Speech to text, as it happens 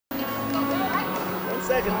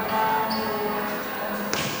second.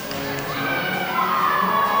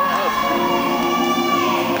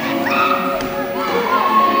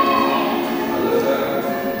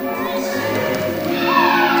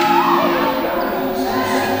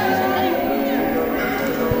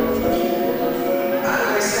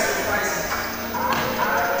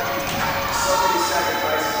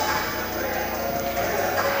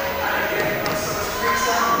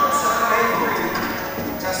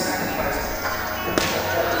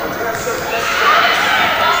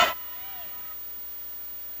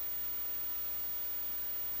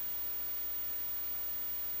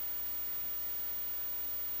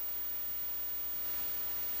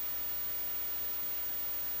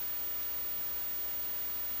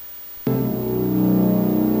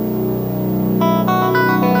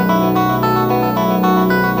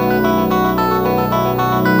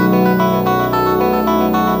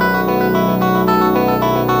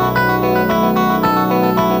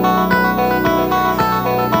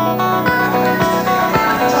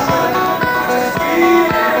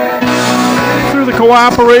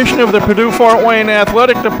 Cooperation of the Purdue-Fort Wayne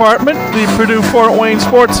Athletic Department, the Purdue-Fort Wayne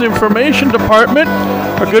Sports Information Department,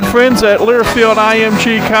 our good friends at Learfield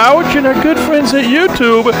IMG College, and our good friends at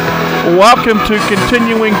YouTube. Welcome to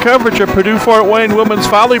continuing coverage of Purdue-Fort Wayne women's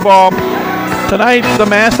volleyball. Tonight, the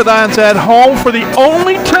Mastodons at home for the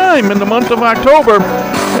only time in the month of October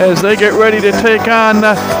as they get ready to take on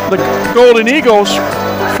the Golden Eagles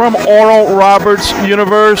from Oral Roberts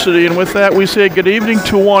University. And with that, we say good evening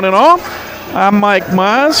to one and all. I'm Mike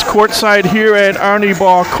Maz, courtside here at Arnie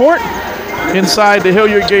Ball Court, inside the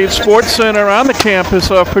Hilliard Gate Sports Center on the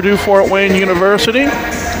campus of Purdue-Fort Wayne University.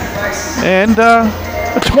 And the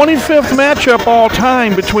 25th matchup all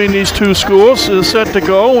time between these two schools is set to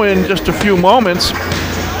go in just a few moments.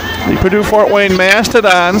 The Purdue-Fort Wayne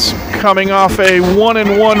Mastodons, coming off a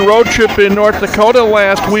 1-1 road trip in North Dakota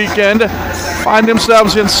last weekend, find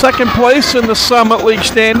themselves in second place in the Summit League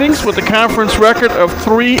standings with a conference record of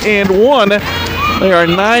 3-1. They are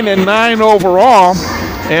 9-9 overall.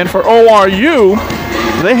 And for ORU,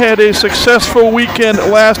 they had a successful weekend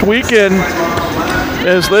last weekend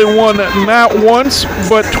as they won not once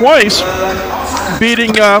but twice,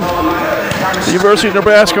 beating the University of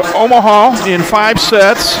Nebraska Omaha in 5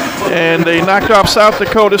 sets, and they knocked off South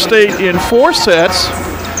Dakota State in 4 sets.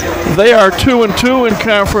 They are 2-2 in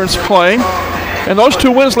conference play. And those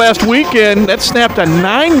 2 wins last weekend, that snapped a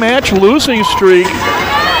 9-match losing streak.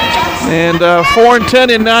 And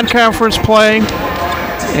 4-10 in non-conference play,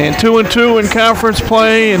 and 2-2 in conference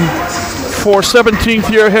play. And for 17th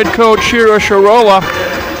year head coach Shira Sharola,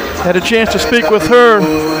 had a chance to speak with her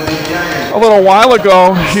a little while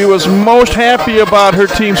ago. She was most happy about her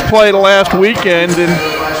team's play last weekend,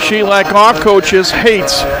 and she, like all coaches,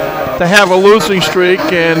 hates to have a losing streak.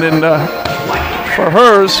 And for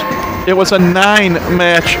hers, it was a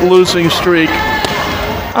 9-match losing streak.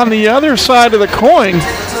 On the other side of the coin,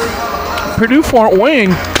 Purdue-Fort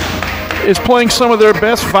Wayne is playing some of their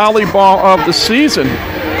best volleyball of the season.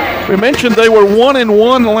 We mentioned they were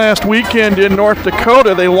 1-1 last weekend in North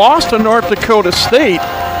Dakota. They lost to North Dakota State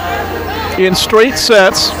in straight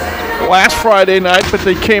sets last Friday night, but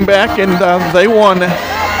they came back and they won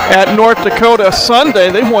at North Dakota Sunday.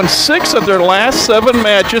 They've won 6 of their last 7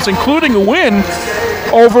 matches, including a win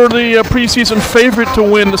over the preseason favorite to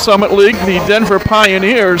win the Summit League, the Denver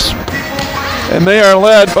Pioneers. And they are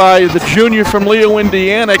led by the junior from Leo,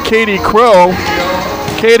 Indiana, Katie Crow.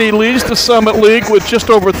 Katie leads the Summit League with just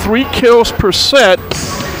over 3 kills per set.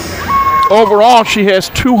 Overall, she has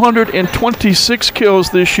 226 kills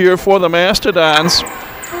this year for the Mastodons.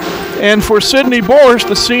 And for Sydney Borsch,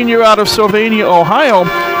 the senior out of Sylvania, Ohio,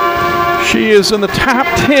 she is in the top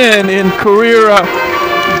 10 in career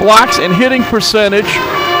blocks and hitting percentage.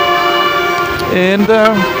 And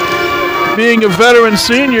being a veteran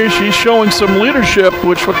senior, she's showing some leadership,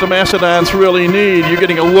 which what the Mastodons really need. You're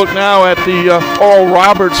getting a look now at the Oral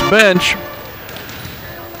Roberts bench.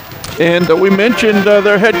 And we mentioned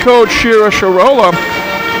their head coach, Shira Sharola.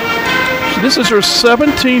 This is her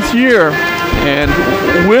 17th year. And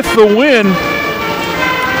with the win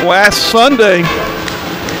last Sunday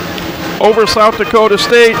over South Dakota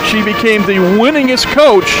State, she became the winningest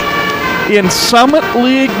coach in Summit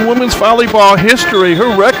League women's volleyball history.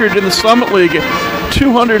 Her record in the Summit League,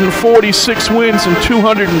 246 wins and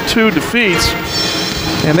 202 defeats.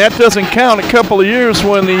 And that doesn't count a couple of years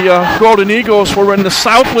when the Golden Eagles were in the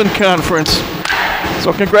Southland Conference.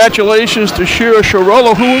 So congratulations to Shira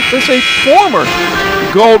Sharola, who is a former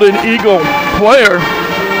Golden Eagle player.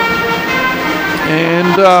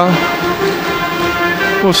 And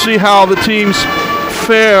we'll see how the teams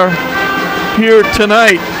fare here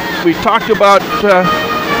tonight. We talked about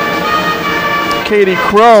Katie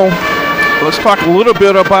Crow. Let's talk a little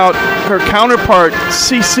bit about her counterpart,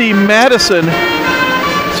 CC Madison.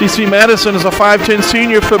 CC Madison is a 5'10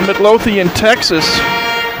 senior from Midlothian, Texas,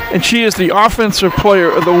 and she is the Offensive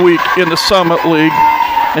Player of the Week in the Summit League,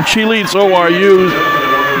 and she leads ORU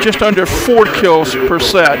just under 4 kills per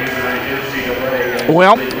set.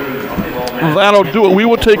 Well, that'll do it. We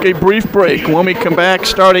will take a brief break. When we come back,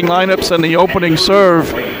 starting lineups and the opening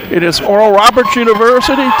serve. It is Oral Roberts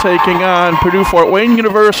University taking on Purdue Fort Wayne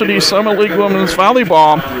University Summit League Women's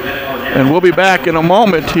Volleyball. And we'll be back in a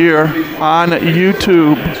moment here on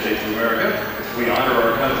YouTube.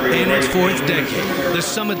 In its 4th decade, the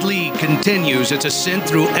Summit League continues its ascent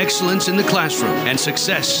through excellence in the classroom and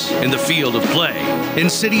success in the field of play. In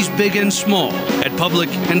cities big and small, at public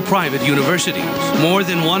and private universities, more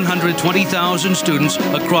than 120,000 students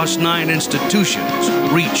across 9 institutions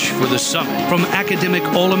reach for the summit. From academic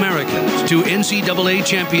All-Americans to NCAA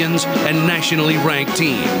champions and nationally ranked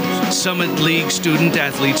teams, Summit League student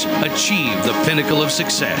athletes achieve the pinnacle of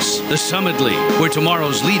success. The Summit League, where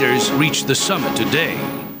tomorrow's leaders reach the summit today.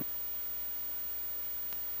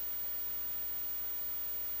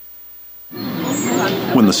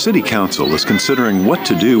 When the City Council is considering what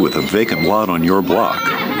to do with a vacant lot on your block,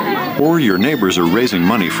 or your neighbors are raising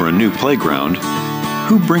money for a new playground,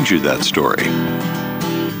 who brings you that story?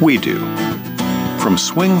 We do. From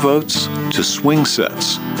swing votes to swing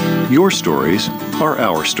sets, your stories are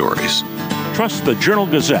our stories. Trust the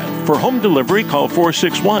Journal-Gazette. For home delivery, call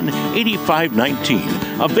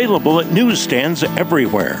 461-8519. Available at newsstands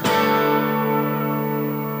everywhere.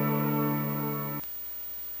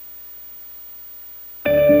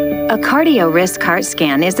 A cardio risk heart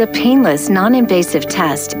scan is a painless, non-invasive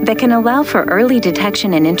test that can allow for early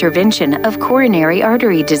detection and intervention of coronary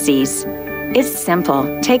artery disease. It's simple,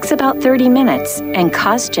 takes about 30 minutes, and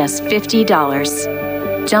costs just $50.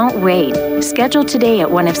 Don't wait. Schedule today at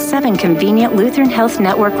one of 7 convenient Lutheran Health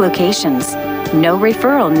Network locations. No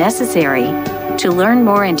referral necessary. To learn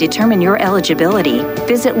more and determine your eligibility,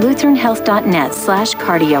 visit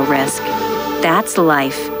lutheranhealth.net/cardiorisk. That's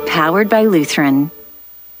life, powered by Lutheran.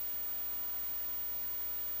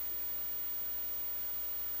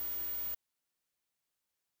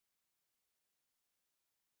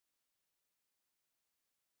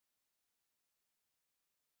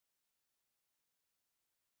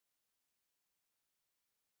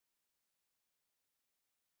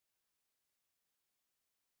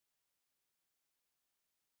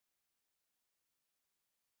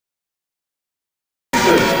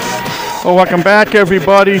 Well, welcome back,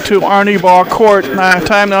 everybody, to Arnie Ball Court.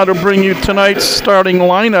 Time now to bring you tonight's starting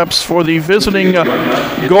lineups for the visiting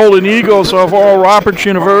Golden Eagles of Oral Roberts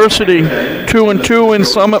University. 2-2 in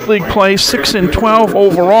Summit League play, 6-12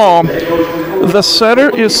 overall. The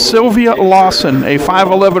setter is Sylvia Lawson, a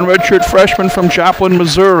 5'11 redshirt freshman from Joplin,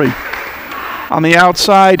 Missouri. On the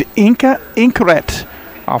outside, Inka Inkret,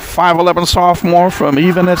 a 5'11 sophomore from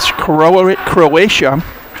Ivanec, Croatia.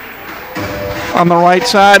 On the right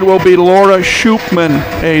side will be Laura Schupman,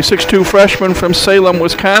 a 6'2 freshman from Salem,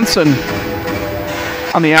 Wisconsin.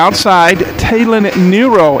 On the outside, Taylin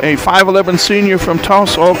Nero, a 5'11 senior from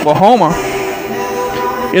Tulsa, Oklahoma.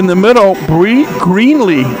 In the middle, Bree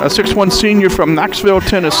Greenlee, a 6'1 senior from Knoxville,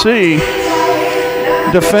 Tennessee.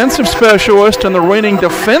 Defensive specialist and the reigning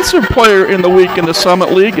defensive player in the week in the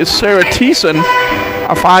Summit League is Sarah Thiessen,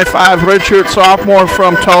 a 5'5 redshirt sophomore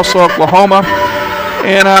from Tulsa, Oklahoma.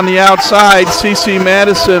 And on the outside, CC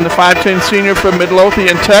Madison, the 5'10 senior from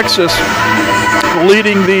Midlothian, Texas,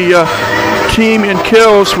 leading the team in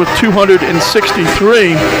kills with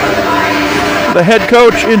 263. The head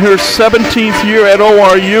coach in her 17th year at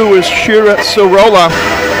ORU is Shira Sirola.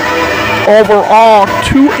 Overall,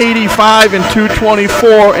 285 and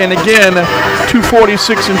 224, and again,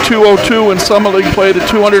 246 and 202 in Summit League play. The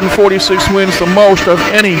 246 wins, the most of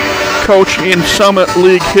any coach in Summit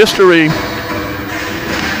League history.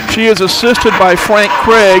 She is assisted by Frank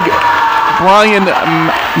Craig, Brian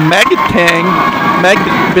Magbitang,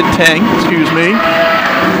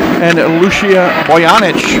 and Lucia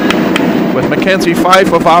Bojanic, with Mackenzie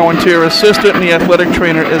Fife, a volunteer assistant, and the athletic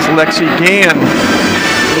trainer is Lexi Gann.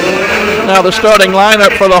 Now the starting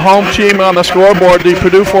lineup for the home team on the scoreboard, the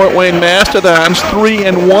Purdue Fort Wayne Mastodons,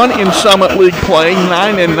 3-1 in Summit League play,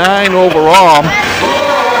 9-9 overall.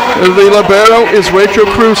 The libero is Rachel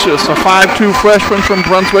Crucis, a 5'2 freshman from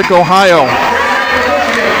Brunswick, Ohio.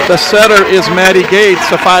 The setter is Maddie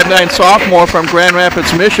Gates, a 5'9 sophomore from Grand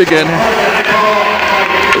Rapids, Michigan.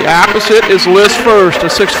 The opposite is Liz First, a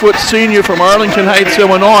 6-foot senior from Arlington Heights,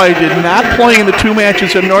 Illinois. Did not play in the 2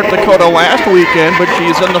 matches in North Dakota last weekend, but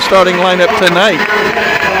she's in the starting lineup tonight.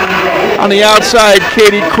 On the outside,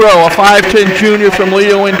 Katie Crow, a 5'10 junior from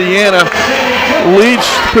Leo, Indiana, leads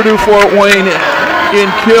Purdue-Fort Wayne in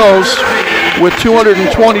kills with 226.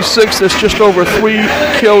 That's just over 3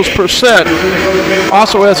 kills per set.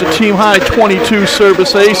 Also has a team high 22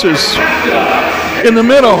 service aces. In the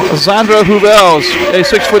middle, Zandra Huvels, a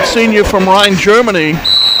 6-foot senior from Rhine, Germany.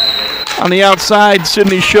 On the outside,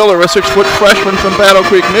 Sydney Schiller, a 6-foot freshman from Battle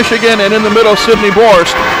Creek, Michigan. And in the middle, Sydney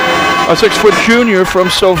Borst, a 6-foot junior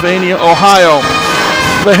from Sylvania, Ohio.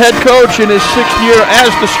 The head coach in his 6th year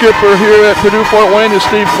as the skipper here at Purdue-Fort Wayne is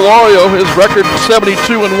Steve Florio. His record 72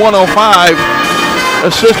 and 105,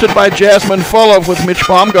 assisted by Jasmine Fulov with Mitch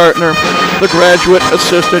Baumgartner, the graduate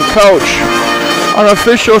assistant coach. Our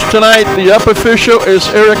officials tonight, the up official is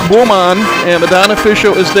Eric Bluman, and the down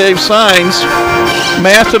official is Dave Sines.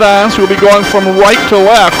 Mastodons will be going from right to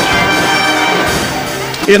left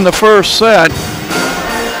in the first set.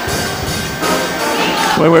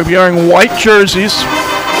 We're wearing white jerseys,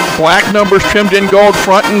 black numbers trimmed in gold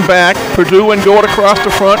front and back, Purdue in gold across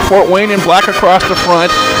the front, Fort Wayne in black across the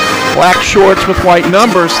front, black shorts with white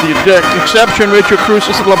numbers. The exception, Richard Cruz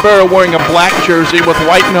is the libero wearing a black jersey with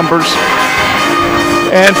white numbers.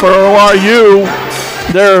 And for ORU,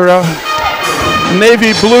 they're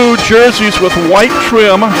navy blue jerseys with white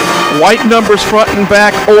trim, white numbers front and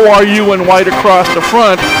back, ORU in white across the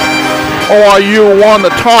front. ORU won the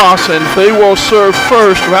toss, and they will serve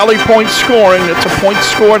first. Rally point scoring. It's a point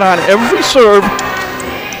scored on every serve.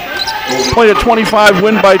 Played a 25,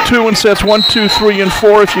 win by 2 in sets 1, 2, 3, and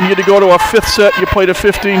 4. If you need to go to a 5th set, you play to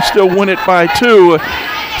 15, still win it by 2.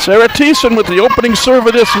 Sarah Thiessen with the opening serve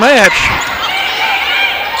of this match.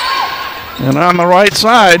 And on the right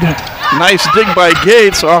side, nice dig by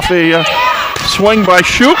Gates off a swing by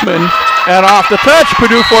Schupman. And off the touch,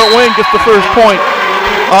 Purdue-Fort Wayne gets the first point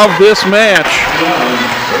of this match.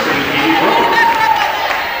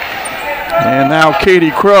 And now Katie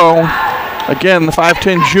Crow, again the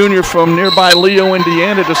 5'10 junior from nearby Leo,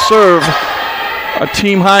 Indiana, to serve a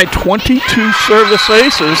team high 22 service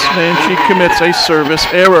aces, and she commits a service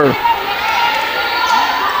error.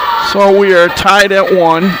 So we are tied at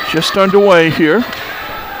 1, just underway here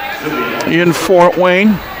in Fort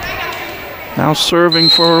Wayne. Now serving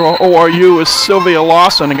for ORU is Sylvia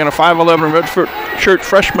Lawson, again a 5'11 red shirt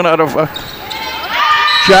freshman out of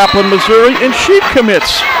Joplin, Missouri, and she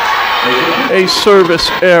commits a service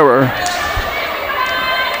error.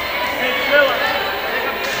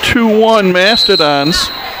 2-1 Mastodons,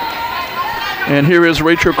 and here is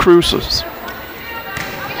Rachel Cruz's.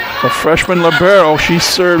 The freshman libero, she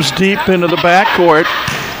serves deep into the backcourt.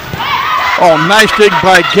 Oh, nice dig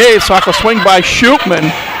by Gates off a swing by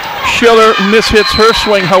Schupman. Schiller mishits her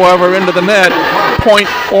swing, however, into the net. Point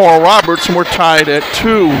Oral Roberts, and we're tied at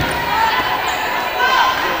 2.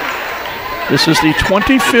 This is the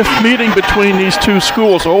 25th meeting between these two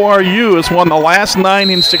schools. ORU has won the last 9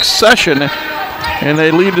 in succession, and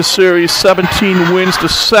they lead the series 17 wins to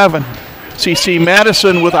 7. CC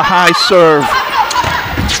Madison with a high serve.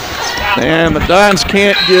 And the Dons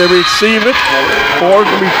can't receive it or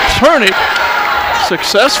return it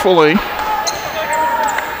successfully.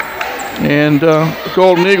 And the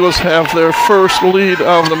Golden Eagles have their first lead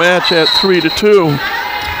of the match at 3-2.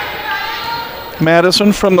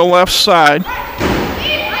 Madison from the left side.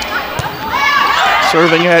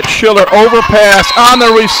 Serving at Schiller, overpass on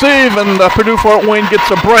the receive, and Purdue-Fort Wayne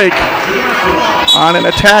gets a break on an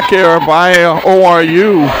attack error by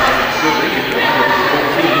ORU.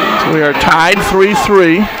 So we are tied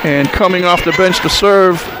 3-3, and coming off the bench to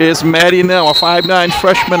serve is Maddie Nell, a 5'9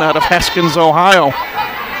 freshman out of Haskins, Ohio.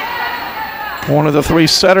 One of the 3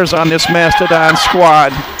 setters on this Mastodon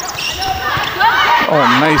squad. Oh,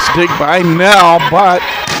 nice dig by Nell, but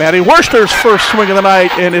Maddie Worcester's first swing of the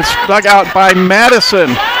night, and it's dug out by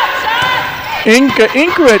Madison. Inka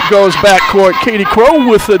Inkrit goes backcourt. Katie Crow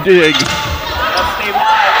with the dig.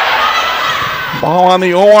 Ball on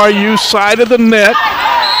the ORU side of the net,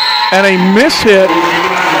 and a mishit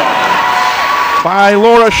by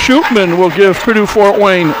Laura Schupman will give Purdue-Fort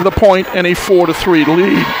Wayne the point and a 4-3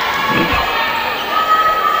 lead.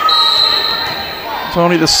 It's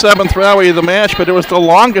only the 7th rally of the match, but it was the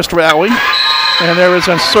longest rally, and there is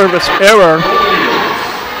a service error.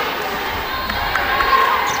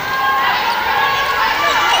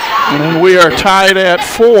 And we are tied at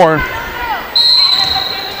 4.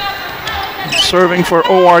 Serving for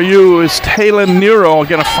ORU is Taylor Nero,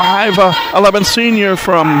 again a 5'11 senior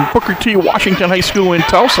from Booker T. Washington High School in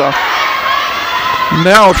Tulsa.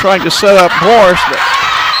 Now trying to set up Borst.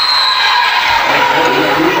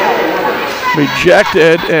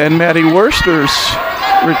 rejected, and Maddie Worster's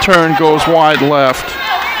return goes wide left.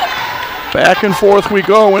 Back and forth we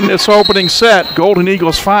go in this opening set. Golden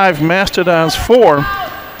Eagles 5, Mastodons 4.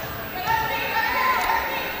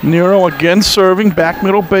 Nero again serving, back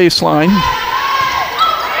middle baseline.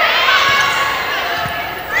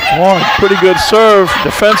 Boy, pretty good serve.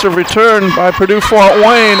 Defensive return by Purdue Fort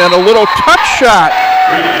Wayne, and a little touch shot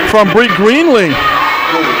from Bree Greenlee.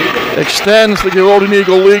 Extends the Golden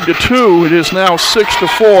Eagle lead to 2. It is now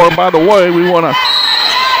 6-4. By the way, we want to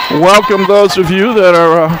welcome those of you that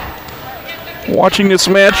are watching this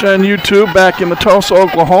match on YouTube back in the Tulsa,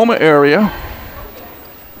 Oklahoma area.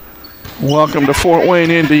 Welcome to Fort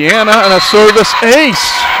Wayne, Indiana, and a service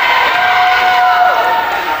ace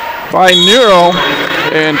by Nero,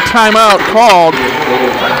 and timeout called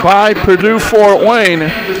by Purdue Fort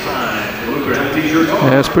Wayne.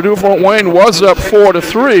 As Purdue Fort Wayne was up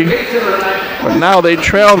 4-3, but now they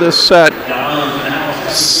trail this set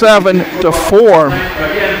 7-4.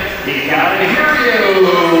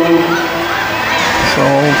 So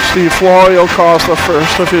Steve Florio calls the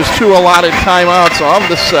first of his 2 allotted timeouts of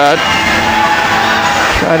the set.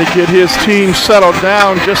 Try to get his team settled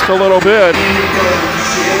down just a little bit.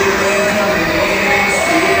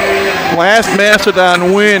 Last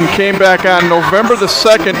Mastodon win came back on November the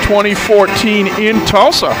 2nd, 2014 in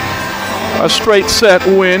Tulsa. A straight set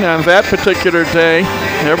win on that particular day.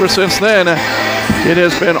 Ever since then, it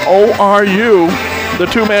has been ORU. The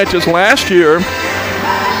 2 matches last year.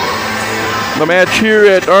 The match here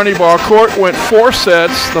at Arnie Ball Court went 4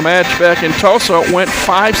 sets. The match back in Tulsa went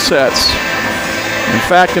 5 sets. In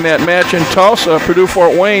fact, in that match in Tulsa, Purdue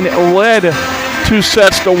Fort Wayne led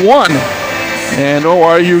 2-1. And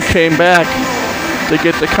ORU came back to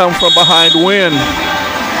get the come-from-behind win.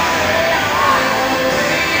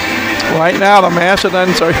 Right now, the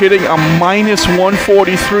Mastodons are hitting a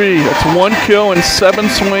 -143. That's 1 kill and 7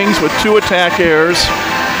 swings with 2 attack errors.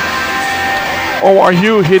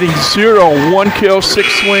 ORU hitting 0, 1 kill, 6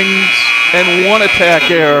 swings, and 1 attack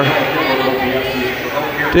error.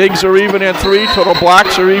 Digs are even at 3. Total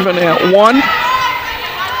blocks are even at 1.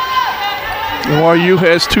 ORU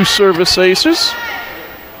has 2 service aces.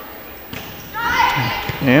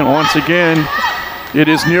 And once again, it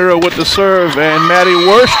is Nero with the serve, and Maddie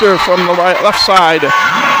Worster from the left side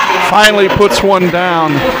finally puts one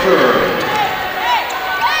down.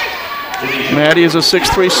 Maddie is a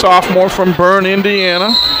 6'3" sophomore from Bern,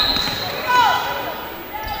 Indiana.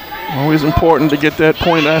 Always important to get that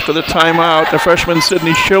point after the timeout. The freshman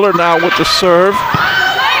Sydney Schiller now with the serve.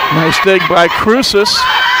 Nice dig by Crucis.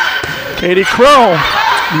 Katie Crow.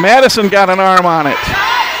 Madison got an arm on it.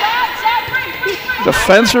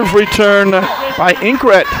 Defensive return by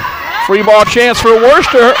Inkret. Free ball chance for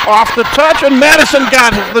Worster. Off the touch, and Madison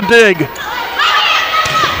got the dig.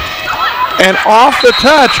 And off the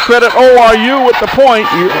touch, credit ORU with the point.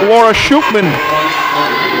 Laura Schupman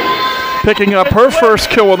picking up her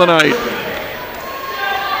first kill of the night.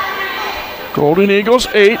 Golden Eagles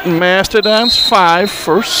 8 and Mastodons 5,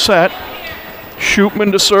 first set.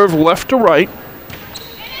 Schupman to serve left to right.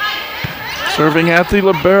 Serving at the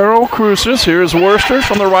libero, Crucis. Here's Worster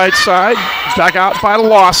from the right side. Dug out by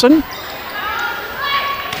Lawson.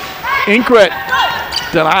 Inkret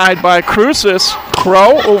denied by Crucis.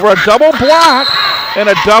 Crow over a double block and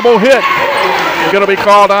a double hit. Going to be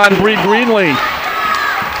called on Bree Greenlee.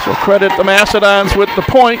 So credit the Mastodons with the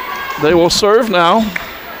point. They will serve now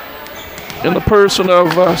in the person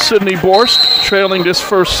of Sydney Borst, trailing this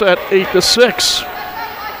first set 8-6.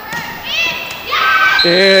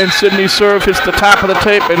 And Sydney's serve hits the top of the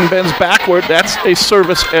tape and bends backward. That's a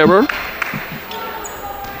service error.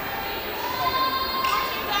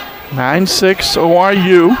 9-6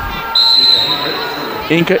 ORU.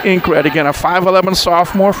 Inka Inkret, again a 5'11"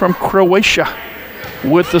 sophomore from Croatia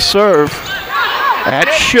with the serve.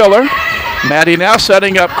 At Schiller. Maddie now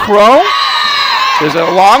setting up Crow. Is it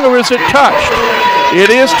long or is it touched? It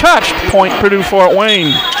is touched. Point Purdue Fort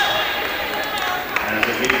Wayne.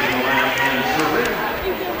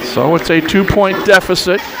 So it's a 2-point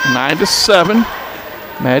deficit, 9-7.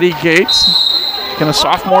 Maddie Gates, and a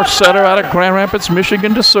sophomore setter out of Grand Rapids,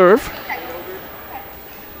 Michigan to serve.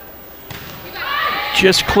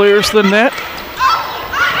 Just clears the net.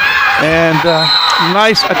 And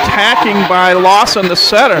nice attacking by Lawson, the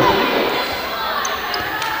setter.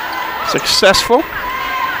 Successful.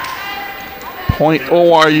 Point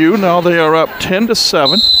ORU. Now they are up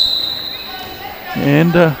 10-7.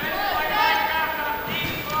 And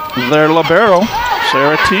their libero,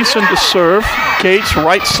 Sarah Thiessen to serve. Gates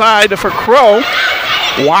right side for Crow.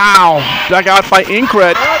 Wow. Dug out by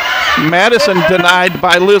Inkret. Madison denied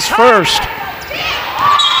by Liz First.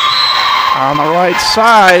 on the right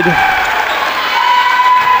side.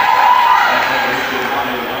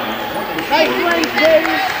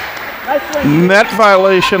 Net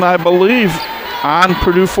violation, I believe, on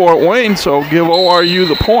Purdue Fort Wayne, so give ORU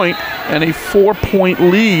the point and a 4-point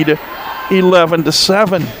lead,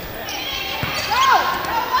 11-7.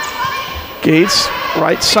 Gates,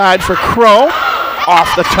 right side for Crow,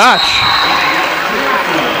 off the touch.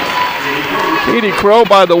 Katie Crow,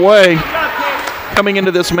 by the way, coming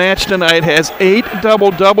into this match tonight, has 8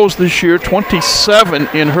 double-doubles this year, 27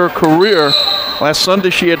 in her career. Last Sunday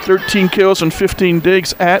she had 13 kills and 15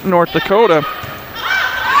 digs at North Dakota.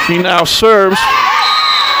 She now serves.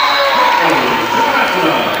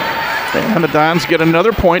 And the Dons get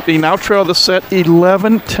another point. They now trail the set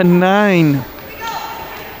 11-9.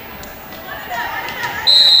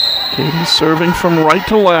 Katie serving from right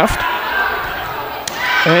to left.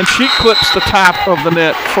 And she clips the top of the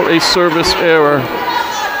net for a service error.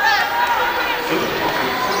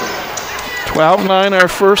 12-9 our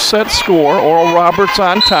first set score. Oral Roberts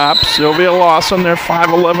on top. Sylvia Lawson, their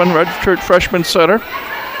 5'11 redshirt freshman setter,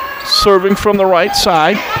 serving from the right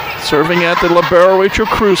side. Serving at the libero Rachel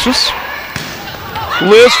Cruces.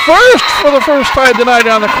 Liz first for the first time tonight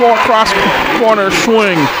on the cross corner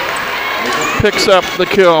swing. Picks up the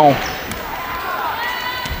kill.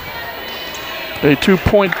 A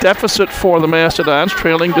 2-point deficit for the Mastodons,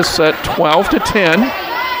 trailing to set 12-10.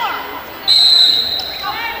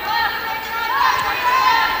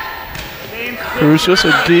 Cruces,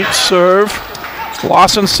 a deep serve.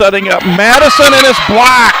 Lawson setting up Madison, and it's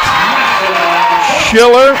blocked.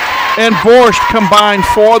 Schiller and Borscht combined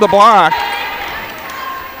for the block.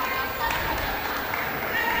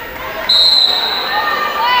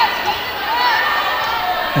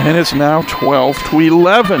 And it's now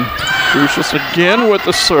 12-11. Cruces again with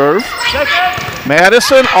the serve.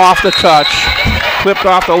 Madison off the touch. Clipped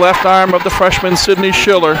off the left arm of the freshman Sydney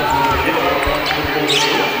Schiller.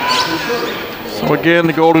 So again,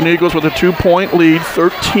 the Golden Eagles with a 2-point lead,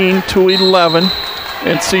 13-11.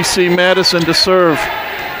 And CC Madison to serve.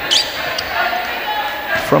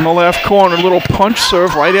 From the left corner, little punch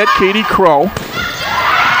serve right at Katie Crow.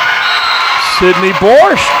 Sydney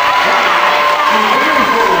Borscht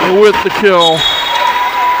with the kill.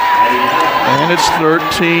 And it's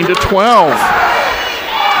 13-12.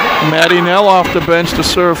 Maddie Nell off the bench to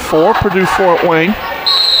serve for Purdue Fort Wayne.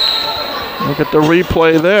 Look at the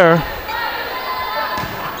replay there.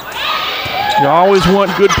 You always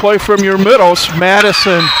want good play from your middles.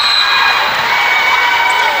 Madison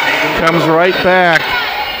comes right back.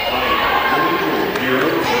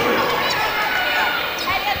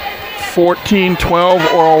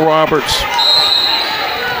 14-12 Oral Roberts.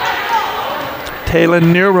 Taylor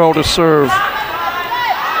Nero to serve.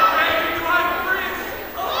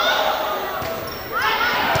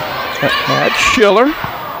 At Schiller.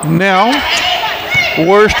 Now,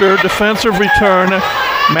 Worcester, defensive return.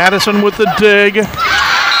 Madison with the dig.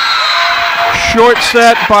 Short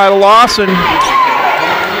set by Lawson.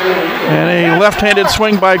 And a left-handed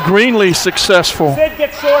swing by Greenlee successful. Sid,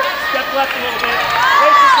 get short. Step left a little bit.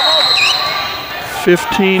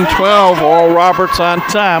 15-12, Oral Roberts on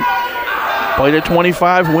top. Played at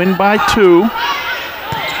 25, win by 2.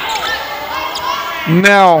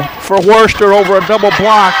 Now for Worcester over a double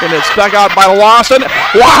block, and it's dug out by Lawson.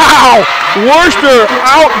 Wow! Worcester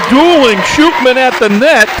out-dueling Schupman at the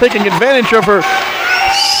net, taking advantage of her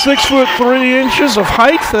 6'3" of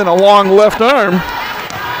height and a long left arm.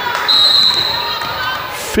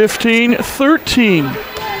 15-13.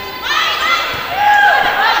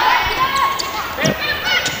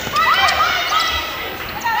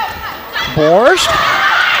 Borscht.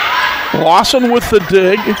 Lawson with the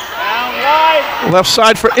dig. Left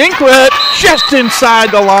side for Inkret. Just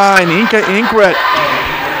inside the line. Inka Inkret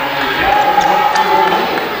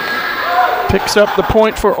picks up the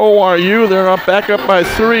point for ORU. They're up back up by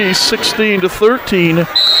 3, 16-13.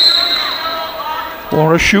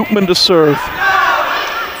 Laura Schupman to serve.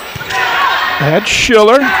 That's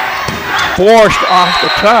Schiller. Borscht off the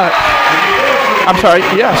touch. I'm sorry,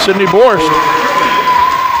 yeah, Sydney Borscht.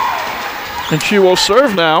 And she will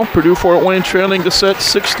serve now. Purdue Fort Wayne trailing to set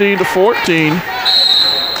 16-14.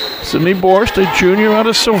 Sydney Borscht, a junior out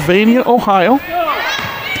of Sylvania, Ohio.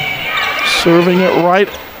 Serving it right.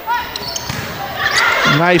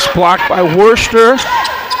 Nice block by Worcester.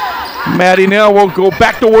 Maddie Nell will go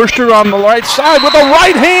back to Worcester on the right side with a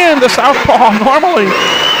right hand. The southpaw normally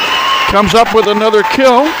comes up with another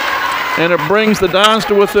kill. And it brings the Dons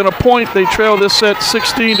to within a point. They trail this set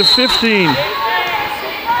 16-15.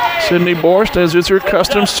 Sydney Borscht, as is her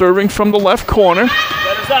custom, serving from the left corner.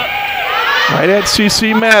 Right at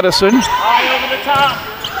CC Madison.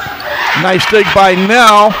 Nice dig by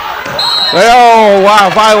Nell. Oh, wow,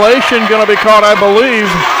 violation going to be called, I believe,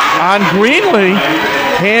 on Greenlee.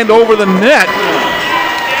 Hand over the net.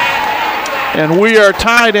 And we are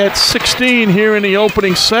tied at 16 here in the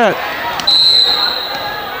opening set.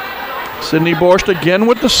 Sydney Borst again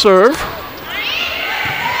with the serve.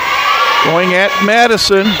 Going at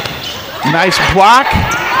Madison. Nice block.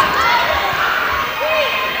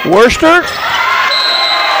 Worcester.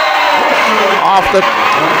 Off the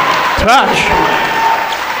touch.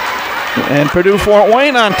 And Purdue Fort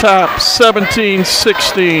Wayne on top,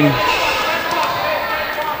 17-16.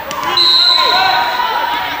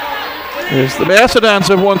 As the Mastodons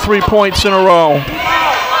have won 3 points in a row.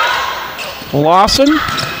 Lawson.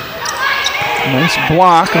 Nice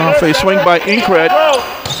block off a swing by Inkred.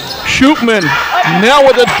 Shootman. Nell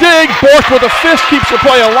with a dig. Borst with a fist keeps the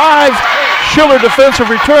play alive. Schiller defensive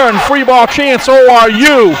return. Free ball chance.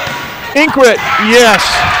 ORU. Inkred. Yes.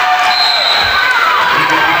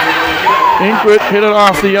 Inkred hit it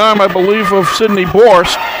off the arm, I believe, of Sydney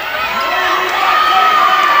Borst.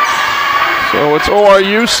 So it's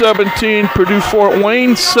ORU 17, Purdue Fort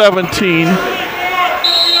Wayne 17.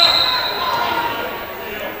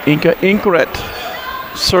 Inka Inkred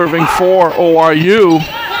serving for ORU.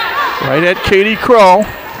 Right at Katie Crow.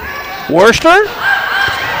 Worcester?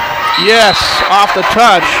 Yes, off the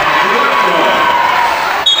touch.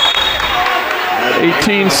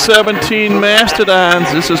 18-17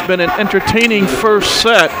 Mastodons. This has been an entertaining first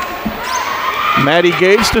set. Maddie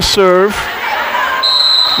Gates to serve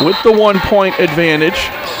with the 1 point advantage.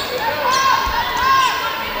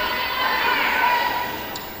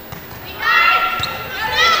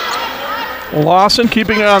 Lawson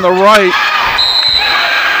keeping it on the right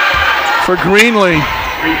for Greenlee.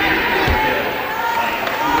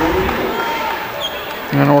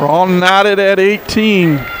 And we're all knotted at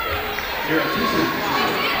 18.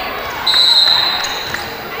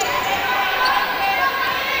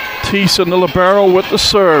 Thiessen, the libero, with the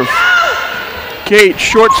serve. Gates,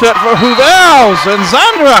 short set for Huvels, and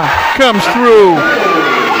Zandra comes through.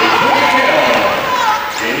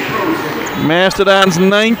 Mastodons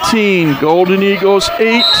 19, Golden Eagles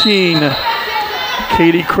 18.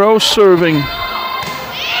 Katie Crow serving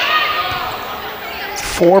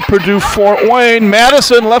for Purdue Fort Wayne.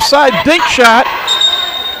 Madison, left side, dink shot.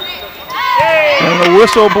 And the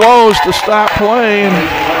whistle blows to stop play.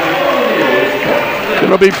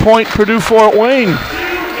 It'll be point Purdue Fort Wayne.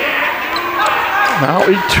 Now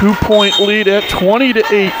a 2 point lead at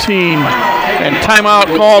 20-18. And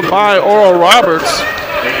timeout called by Oral Roberts.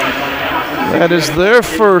 That is their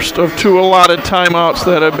first of 2 allotted timeouts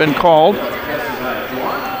that have been called.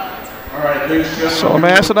 So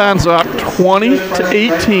Mastodons up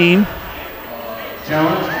 20-18.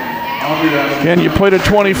 Again, you played a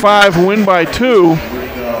 25, win by 2.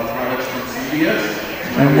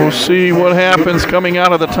 And we'll see what happens coming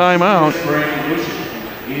out of the timeout.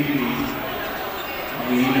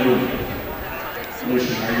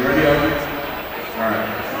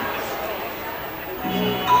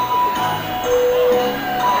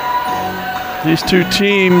 These two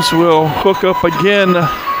teams will hook up again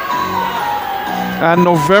on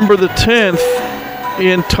November the 10th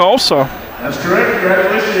in Tulsa. That's correct.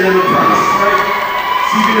 Congratulations. You're in the front.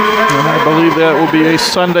 And I believe that will be a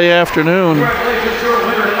Sunday afternoon.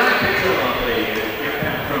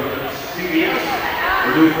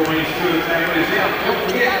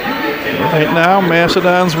 Right now,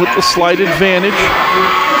 Mastodons with the slight advantage.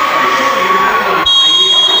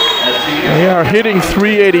 They are hitting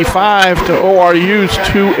 385 to ORU's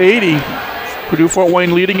 280. Purdue Fort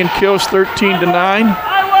Wayne leading in kills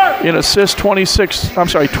 13-9. In assists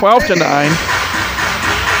 12-9.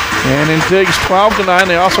 And in digs 12-9.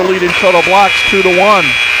 They also lead in total blocks 2-1.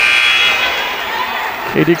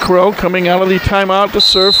 Katie Crow coming out of the timeout to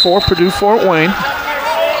serve for Purdue Fort Wayne.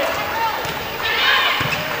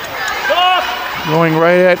 Going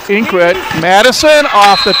right at Inkred. Madison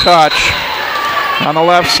off the touch on the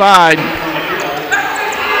left side.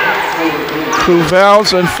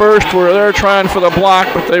 Huvels and First were there trying for the block,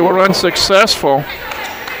 but they were unsuccessful.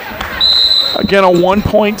 Again, a 1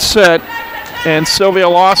 point set, and Sylvia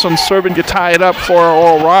Lawson serving to tie it up for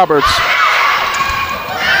Oral Roberts.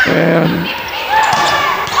 And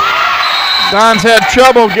Don's had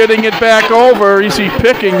trouble getting it back over. Easy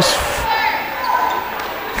pickings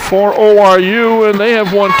for ORU, and they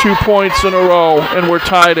have won 2 points in a row, and we're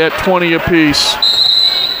tied at 20 apiece.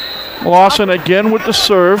 Lawson again with the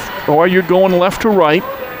serve. ORU going left to right.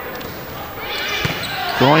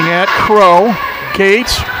 Going at Crow.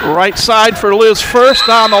 Gates, right side for Liz First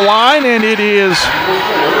down the line, and it is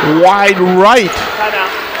wide right.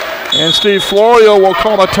 And Steve Florio will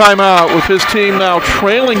call a timeout with his team now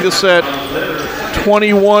trailing the set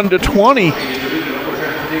 21-20.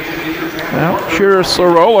 Well, Shira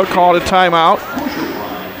Sorolla called a timeout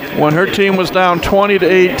when her team was down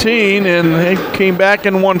 20-18, and they came back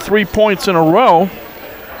and won 3 points in a row.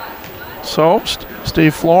 So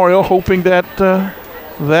Steve Florio hoping that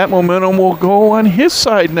that momentum will go on his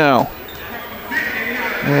side now,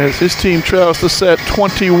 as his team trails the set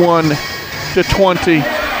 21-20.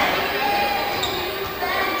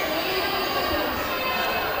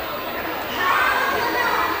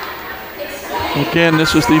 Again,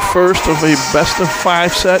 this is the first of a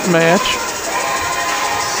best-of-5 set match.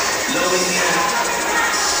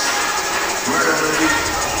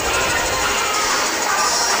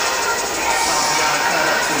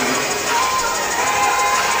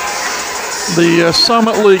 The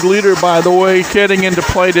Summit League leader, by the way, heading into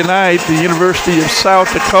play tonight, the University of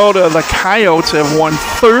South Dakota, the Coyotes have won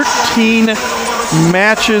 13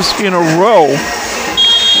 matches in a row.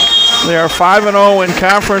 They are 5-0 in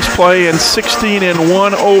conference play and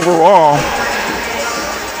 16-1 overall.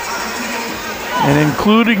 And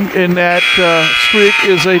including in that streak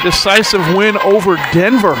is a decisive win over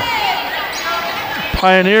Denver.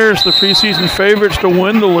 Pioneers, the preseason favorites to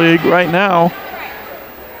win the league right now,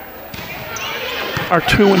 are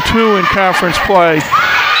 2-2 in conference play.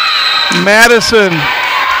 Madison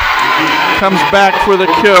comes back for the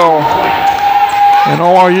kill. And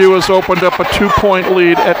ORU has opened up a 2-point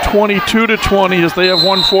lead at 22-20 as they have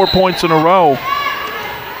won 4 points in a row.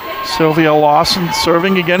 Sylvia Lawson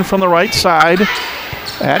serving again from the right side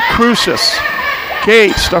at Crucis.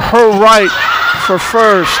 Gates to her right for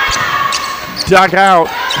first. Dug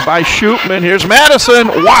out by Shootman. Here's Madison,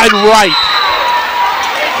 wide right.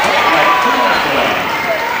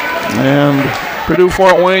 And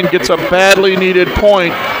Purdue-Fort Wayne gets a badly needed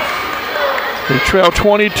point. They trail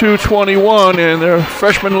 22-21, and their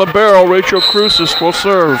freshman libero, Rachel Crucis, will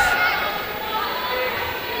serve.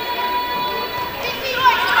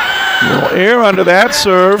 Little air under that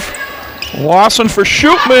serve. Lawson for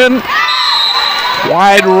Shootman.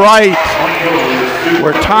 Wide right.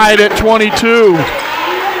 We're tied at 22.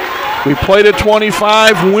 We played at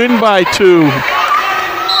 25, win by 2.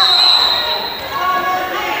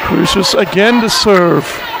 Crucis again to serve.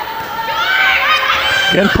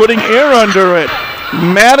 Again, putting air under it.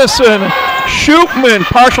 Madison, Shootman,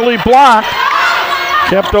 partially blocked.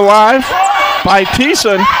 Kept alive by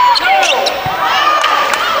Thiessen.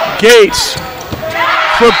 Gates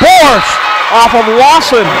for Borsch off of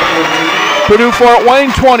Lawson. Purdue-Fort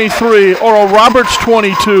Wayne 23, Oral Roberts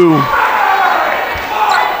 22.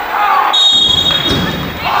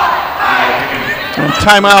 And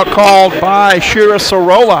timeout called by Shira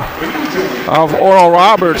Sorolla of Oral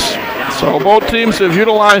Roberts. So both teams have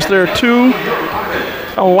utilized their 2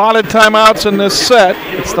 allotted timeouts in this set.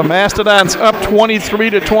 It's the Mastodons up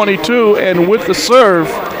 23-22, and with the serve,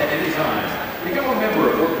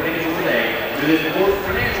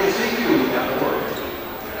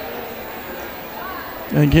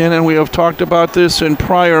 again, and we have talked about this in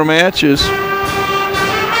prior matches,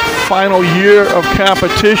 final year of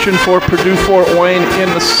competition for Purdue-Fort Wayne in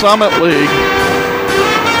the Summit League.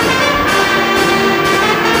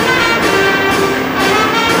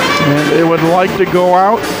 And they would like to go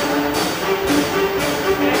out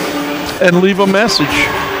and leave a message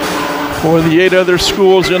for the 8 other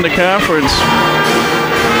schools in the conference.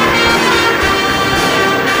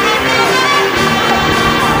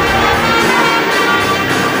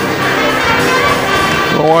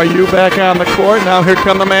 ORU back on the court. Now here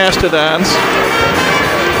come the Mastodons.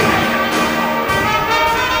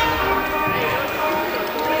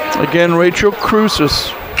 Again, Rachel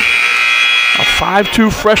Crucis, a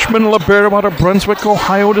 5'2" freshman libero out of Brunswick,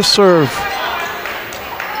 Ohio, to serve.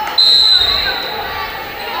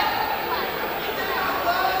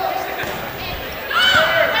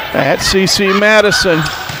 At CC Madison.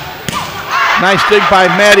 Nice dig by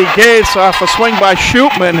Maddie Gates off a swing by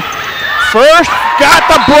Shootman. First, got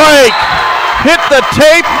the break. Hit the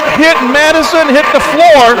tape, hit Madison, hit the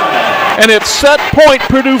floor, and it's set point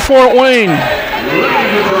Purdue-Fort Wayne.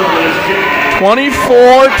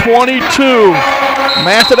 24-22.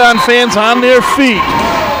 Mastodon fans on their feet.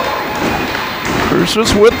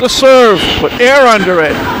 Crucis with the serve. Put air under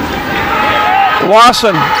it.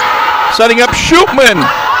 Lawson setting up Shootman.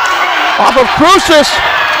 Off of Crucis.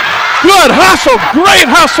 Good hustle. Great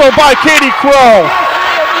hustle by Katie Crow.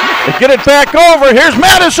 They get it back over. Here's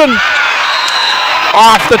Madison.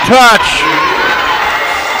 Off the touch.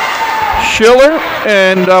 Schiller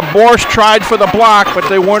and Borsch tried for the block, but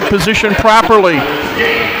they weren't positioned properly.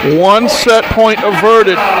 One set point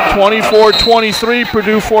averted. 24-23,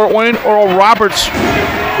 Purdue-Fort Wayne. Oral Roberts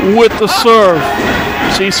with the serve.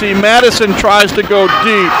 CC Madison tries to go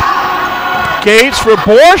deep. Gates for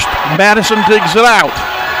Borsch. Madison digs it out.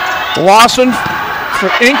 Lawson for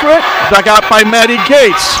Inkret. Dug out by Maddie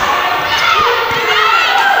Gates.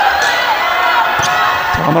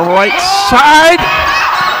 On the right side,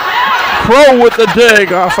 Crow with the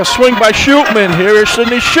dig off a swing by Schutman. Here is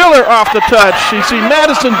Sydney Schiller off the touch. CC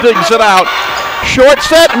Madison digs it out. Short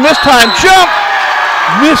set, mistime jump.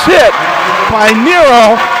 Miss hit by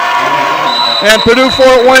Nero. And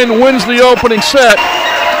Purdue-Fort Wayne wins the opening set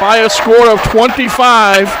by a score of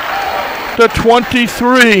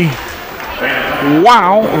 25-23.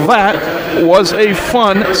 Wow, that was a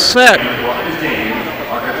fun set.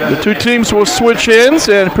 The two teams will switch ends,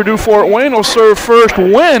 and Purdue-Fort Wayne will serve first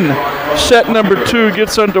when set number 2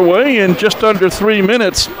 gets underway in just under 3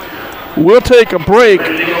 minutes. We'll take a break.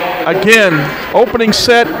 Again, opening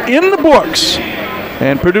set in the books.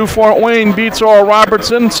 And Purdue-Fort Wayne beats Oral Roberts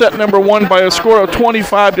in set number 1 by a score of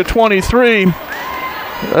 25-23.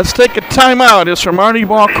 Let's take a timeout. It's from Arnie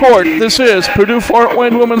Ball Court. This is Purdue-Fort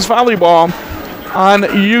Wayne Women's Volleyball on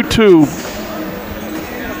YouTube.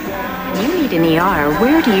 You need an ER,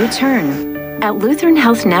 where do you turn? At Lutheran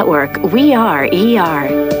Health Network, we are ER.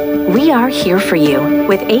 We are here for you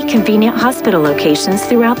with 8 convenient hospital locations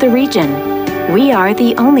throughout the region. We are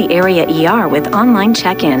the only area ER with online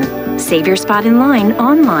check-in. Save your spot in line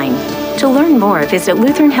online. To learn more, visit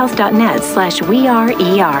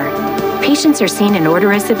lutheranhealth.net/weareer. Patients are seen in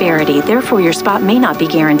order of severity, therefore your spot may not be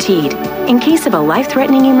guaranteed. In case of a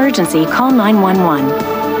life-threatening emergency, call 911.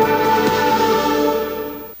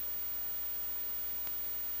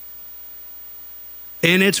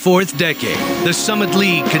 In its 4th decade, the Summit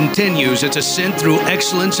League continues its ascent through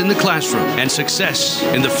excellence in the classroom and success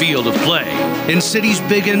in the field of play. In cities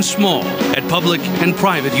big and small, at public and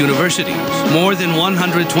private universities, more than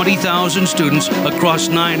 120,000 students across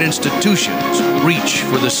 9 institutions reach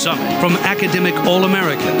for the summit. From academic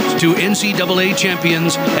All-Americans to NCAA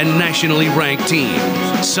champions and nationally ranked teams,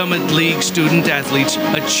 Summit League student athletes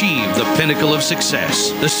achieve the pinnacle of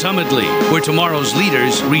success. The Summit League, where tomorrow's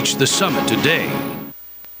leaders reach the summit today.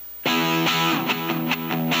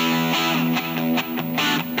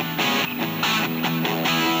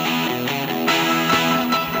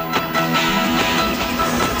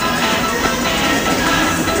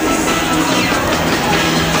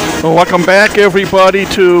 Welcome back, everybody,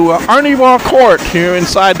 to Arnie Ball Court here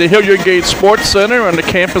inside the Hilliard Gate Sports Center on the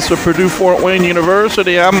campus of Purdue-Fort Wayne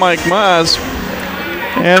University. I'm Mike Maz,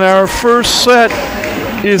 and our first set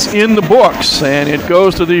is in the books, and it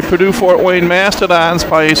goes to the Purdue-Fort Wayne Mastodons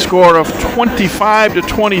by a score of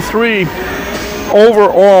 25-23 over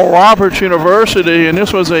Oral Roberts University, and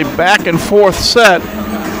this was a back-and-forth set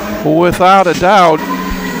without a doubt.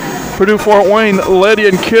 Purdue-Fort Wayne led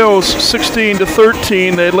in kills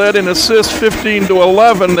 16-13. They led in assists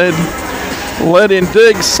 15-11. They led in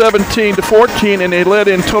digs 17-14, and they led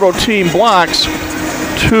in total team blocks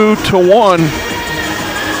 2-1.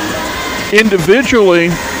 Individually,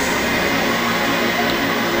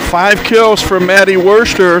 5 kills from Maddie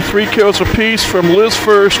Worster, 3 kills apiece from Liz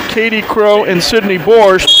First, Katie Crow, and Sydney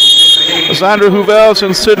Borsch. Zandra Huvels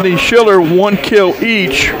and Sydney Schiller, 1 kill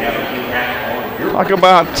each. Talk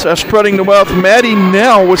about spreading the wealth. Maddie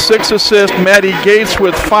Nell with 6 assists. Maddie Gates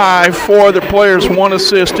with 5. 4 other players, 1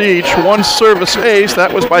 assist each. 1 service ace.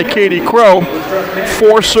 That was by Katie Crow.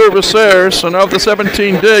 4 service errors. And of the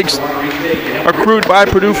 17 digs accrued by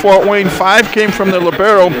Purdue-Fort Wayne, 5 came from the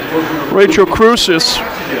libero, Rachel Crucis.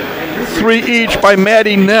 3 each by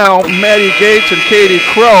Maddie Nell, Maddie Gates, and Katie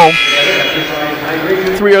Crow.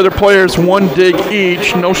 3 other players, 1 dig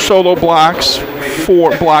each. No solo blocks.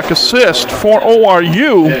 4 block assists. For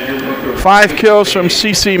ORU, 5 kills from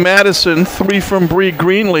CC Madison, 3 from Bree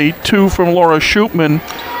Greenlee, 2 from Laura Schutman,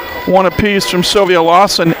 1 apiece from Sylvia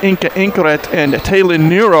Lawson, Inka Inkret, and Taylor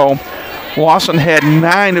Nero. Lawson had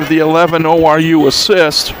 9 of the 11 ORU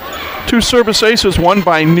assists. 2 service aces, 1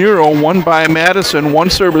 by Nero, 1 by Madison, 1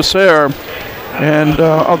 service error. And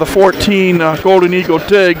of the 14 Golden Eagle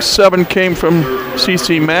digs, 7 came from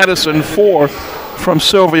CC Madison, 4 from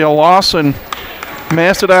Sylvia Lawson.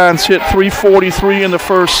 Mastodons hit 343 in the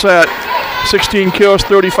first set. 16 kills,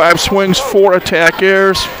 35 swings, 4 attack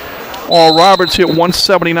errors. All Roberts hit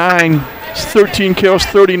 179, 13 kills,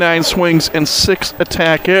 39 swings, and 6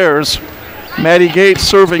 attack errors. Maddie Gates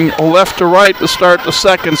serving left to right to start the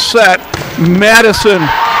second set. Madison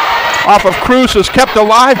off of Cruz is kept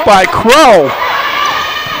alive by Crow.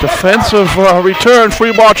 Defensive return,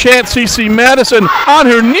 free ball chance. CC Madison on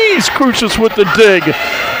her knees, cruises with the dig.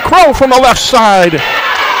 Crow from the left side.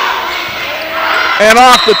 And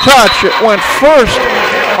off the touch, it went first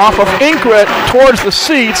off of Inkret towards the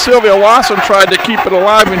seat. Sylvia Lawson tried to keep it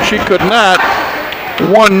alive and she could not.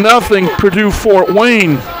 1-0 Purdue Fort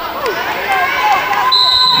Wayne.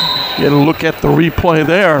 Get a look at the replay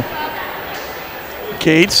there.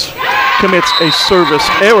 Gates commits a service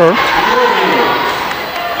error.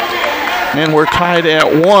 And we're tied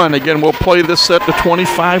at 1. Again, we'll play this set to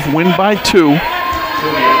 25, win by 2.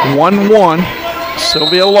 1-1.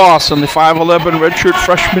 Sylvia Lawson, the 5'11 redshirt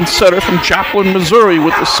freshman setter from Joplin, Missouri,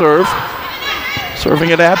 with the serve. Serving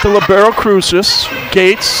it at the libero Cruces.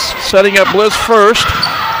 Gates setting up Liz first.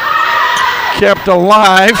 Kept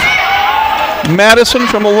alive. Madison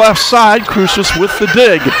from the left side. Cruces with the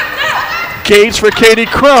dig. Gates for Katie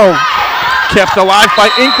Crow. Kept alive by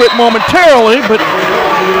Inkret momentarily, but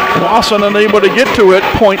Lawson unable to get to it.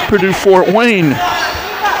 Point Purdue Fort Wayne.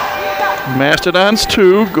 Mastodons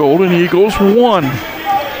 2, Golden Eagles 1.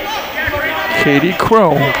 Katie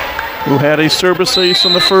Crow, who had a service ace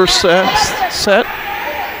in the first set,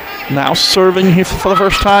 now serving here for the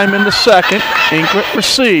first time in the second. Inkret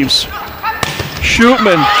receives.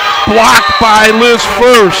 Shootman blocked by Liz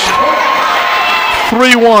first.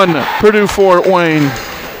 3-1 Purdue Fort Wayne.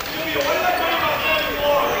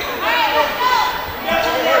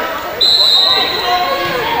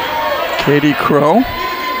 Katie Crow,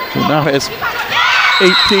 who now has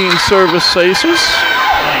 18 service aces,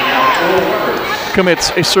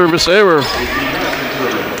 commits a service error.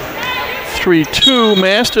 3-2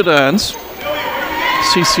 Mastodons.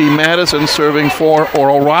 CC Madison serving for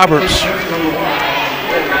Oral Roberts.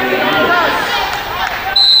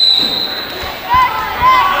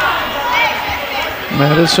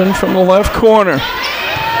 Madison from the left corner.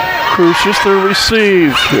 Crucius to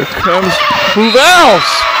receive. Here comes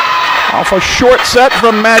Ruvels. Off a short set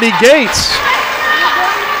from Maddie Gates.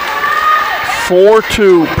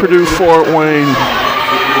 4-2 Purdue Fort Wayne.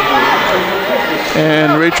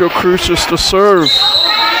 And Rachel Cruces to serve.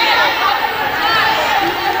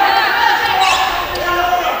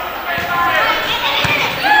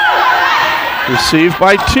 Received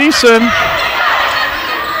by Thiessen.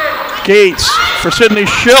 Gates for Sydney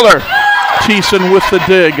Schiller. Thiessen with the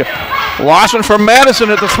dig. Lawson from Madison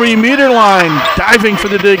at the 3-meter line. Diving for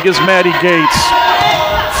the dig is Maddie Gates.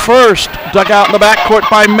 First, dug out in the backcourt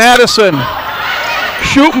by Madison.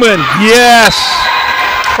 Shootman, yes.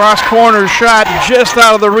 Cross corner shot just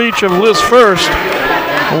out of the reach of Liz First.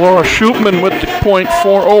 Laura Shootman with the point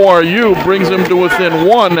for ORU brings them to within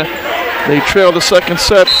 1. They trail the second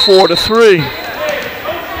set 4-3.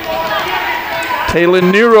 Taylor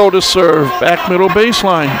Nero to serve, back middle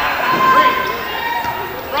baseline.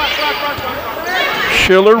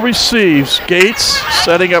 Schiller receives. Gates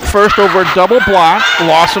setting up first over a double block.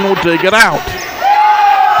 Lawson will dig it out.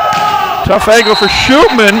 Tough angle for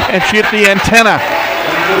Shootman, and she hit the antenna.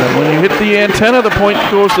 And when you hit the antenna, the point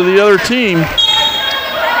goes to the other team,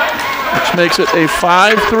 which makes it a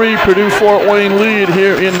 5-3 Purdue Fort Wayne lead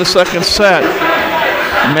here in the second set.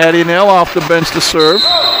 Maddie Nell off the bench to serve.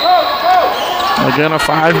 Again, a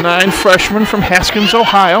 5'9 freshman from Haskins,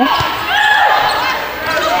 Ohio.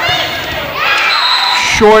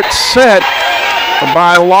 Short set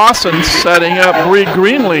by Lawson, setting up Bree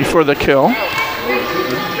Greenlee for the kill.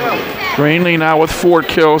 Greenlee now with 4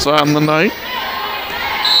 kills on the night.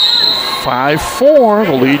 5-4,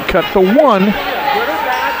 the lead cut to 1.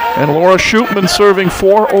 And Laura Shootman serving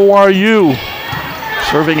for ORU.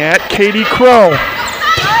 Serving at Katie Crow.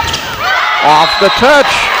 Off the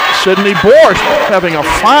touch, Sydney Borsch having a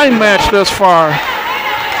fine match thus far.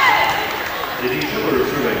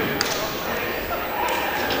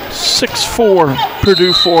 6-4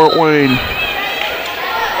 Purdue Fort Wayne.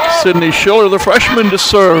 Sydney Schiller, the freshman, to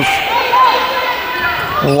serve.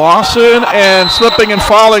 Lawson, and slipping and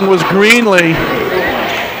falling was Greenlee.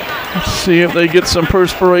 Let's see if they get some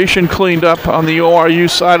perspiration cleaned up on the ORU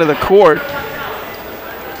side of the court.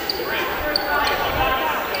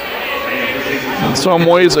 In some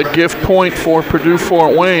ways, a gift point for Purdue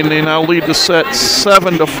Fort Wayne. They now lead the set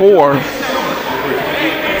 7-4.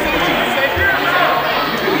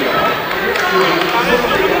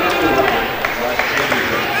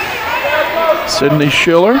 Sydney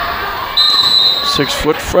Schiller,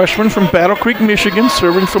 6-foot freshman from Battle Creek, Michigan,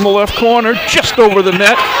 serving from the left corner, just over the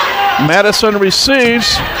net. Madison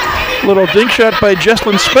receives. Little dink shot by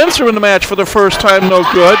Jesslyn Spencer in the match for the first time, no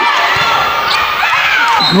good.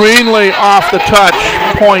 Greenlee off the touch,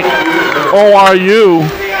 point ORU.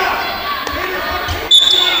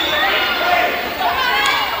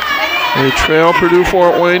 They trail Purdue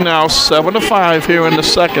Fort Wayne now 7-5 here in the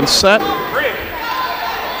second set.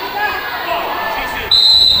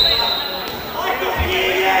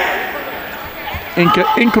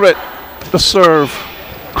 Inkret, the serve,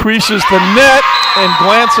 creases the net and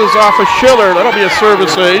glances off of Schiller. That'll be a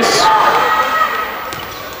service ace.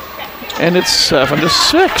 And it's 7-6.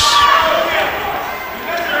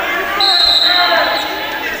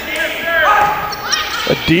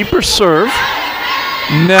 A deeper serve.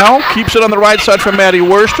 Nell keeps it on the right side for Maddie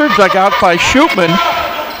Worster, dug out by Schutman.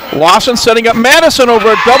 Lawson setting up Madison over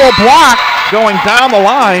a double block, going down the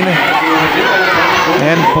line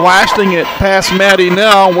and blasting it past Maddie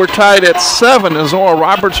Nell. We're tied at 7 as Oral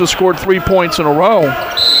Roberts has scored 3 points in a row.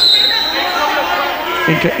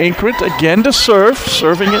 Inkret again to serve,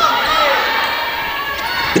 serving it.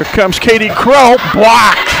 Here comes Katie Crow,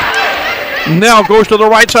 blocked. Nell goes to the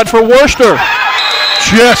right side for Worster.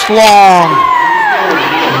 Just long.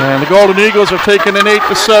 And the Golden Eagles are taking an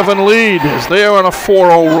 8-7 lead as they are on a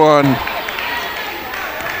 4-0 run.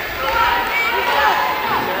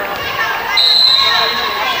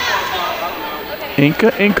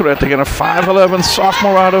 Inkret, again a 5'11"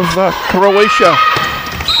 sophomore out of Croatia.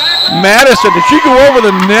 Madison, did she go over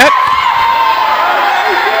the net?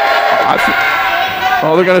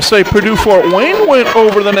 Well, they're going to say Purdue Fort Wayne went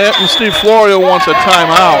over the net and Steve Florio wants a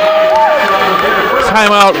timeout.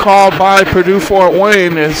 Timeout called by Purdue Fort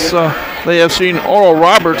Wayne as they have seen Oral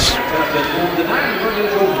Roberts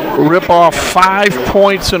rip off 5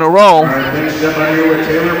 points in a row,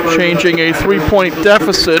 changing a 3-point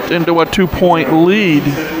deficit into a 2-point lead.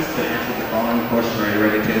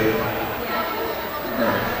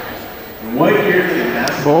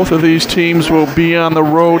 Both of these teams will be on the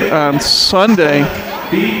road on Sunday.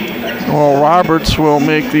 Oral Roberts will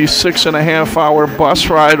make the 6.5-hour bus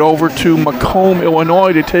ride over to Macomb,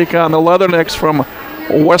 Illinois to take on the Leathernecks from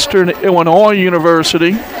Western Illinois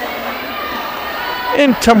University.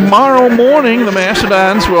 And tomorrow morning, the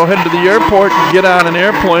Mastodons will head to the airport, get on an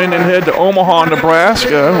airplane, and head to Omaha,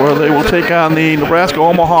 Nebraska, where they will take on the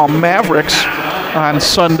Nebraska-Omaha Mavericks on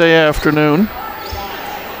Sunday afternoon.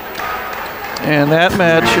 And that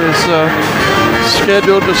match is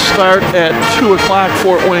scheduled to start at 2 o'clock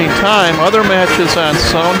Fort Wayne time. Other matches on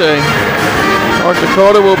Sunday. North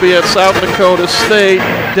Dakota will be at South Dakota State.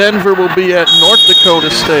 Denver will be at North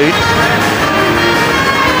Dakota State.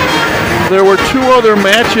 There were 2 other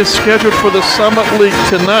matches scheduled for the Summit League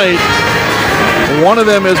tonight. One of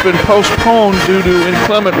them has been postponed due to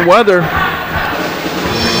inclement weather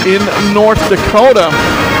in North Dakota.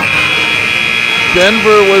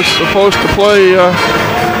 Denver was supposed to play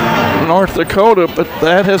North Dakota, but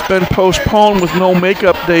that has been postponed with no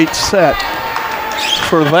makeup date set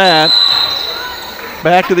for that.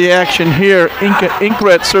 Back to the action here.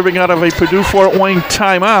 Inkret serving out of a Purdue Fort Wayne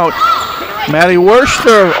timeout. Maddie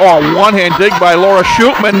Worster, one-hand dig by Laura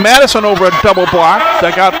Schutman. Madison over a double block,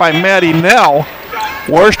 dug out by Maddie Nell.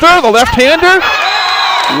 Worster, the left-hander,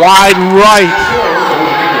 wide right.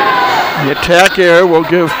 The attack error will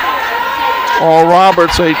give Oral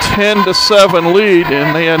Roberts a 10-7 lead,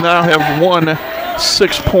 and they now have won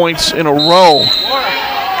 6 points in a row.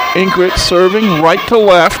 Inkret serving right to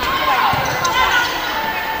left.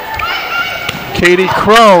 Katie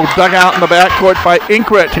Crow dug out in the backcourt by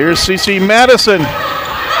Inkret. Here's CC Madison.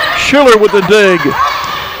 Schiller with the dig.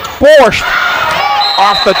 Borscht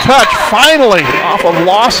off the touch, finally, off of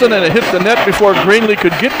Lawson, and it hit the net before Greenlee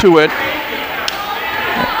could get to it.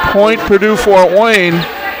 Point Purdue Fort Wayne,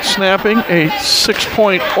 snapping a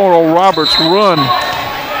 6-point Oral Roberts run.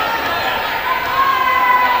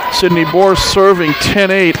 Sydney Borst serving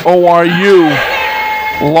 10-8 ORU.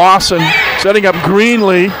 Lawson setting up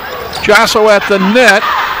Greenlee. Jasso at the net.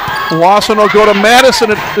 Lawson will go to Madison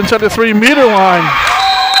inside the 3-meter line.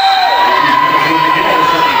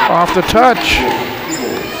 Off the touch.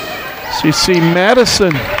 CC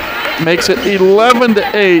Madison makes it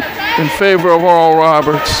 11-8 in favor of Oral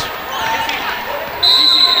Roberts.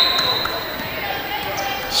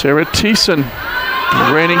 Sarah Thiessen,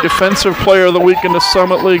 reigning defensive player of the week in the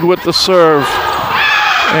Summit League with the serve.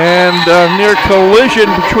 And near collision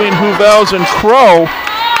between Huvels and Crow.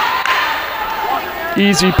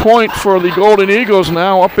 Easy point for the Golden Eagles,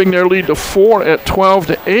 now upping their lead to 4 at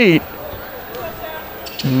 12-8.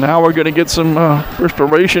 Now we're going to get some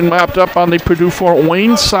perspiration mapped up on the Purdue Fort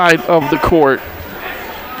Wayne side of the court.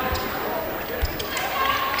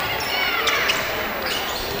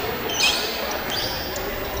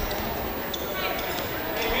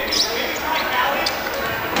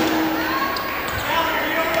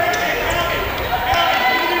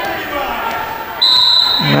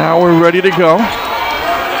 Now we're ready to go.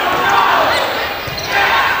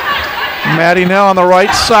 Maddie now on the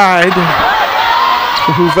right side.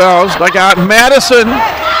 Huvels, dugout, Madison,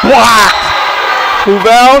 blocked.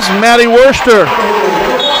 Huvels, Maddie Worcester.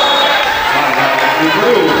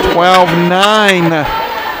 12-9.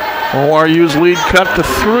 ORU's lead cut to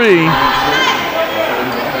 3.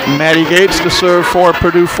 Maddie Gates to serve for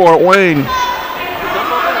Purdue Fort Wayne.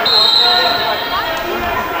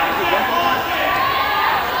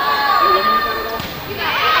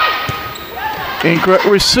 Inkret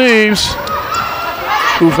receives.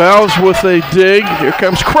 Huvels with a dig. Here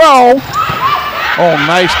comes Crow. Oh,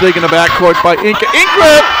 nice dig in the backcourt by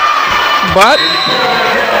Inkret. But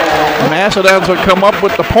Mastodons would come up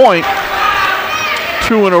with the point.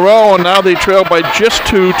 2 in a row, and now they trail by just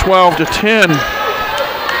 2, 12-10.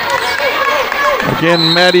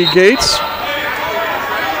 Again, Maddie Gates,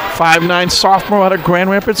 5'9" sophomore out of Grand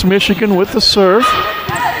Rapids, Michigan, with the serve.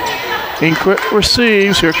 Inkret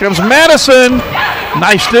receives. Here comes Madison.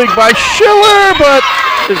 Nice dig by Schiller, but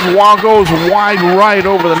his wall goes wide right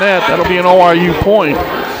over the net. That'll be an ORU point.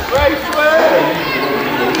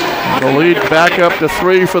 The lead back up to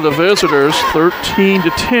 3 for the visitors,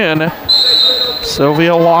 13-10.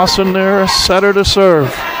 Sylvia Lawson there, a setter to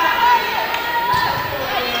serve.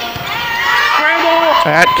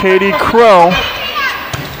 At Katie Crow.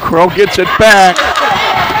 Crow gets it back.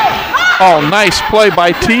 Oh, nice play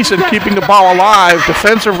by Thiessen, keeping the ball alive.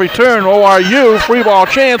 Defensive return, ORU, free ball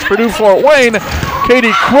chance, Purdue Fort Wayne.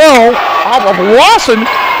 Katie Crow off of Lawson.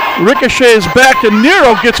 Ricochets back to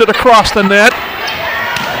Nero, gets it across the net.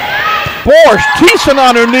 Borsch, Thiessen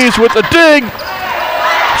on her knees with the dig.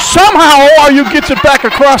 Somehow ORU gets it back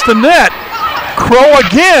across the net. Crow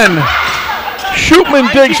again. Schutman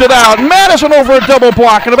digs it out. Madison over a double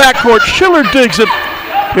block in the backcourt. Schiller digs it.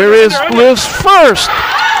 Here is Liz First.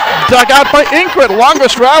 Dug out by Inkret.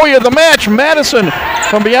 Longest rally of the match. Madison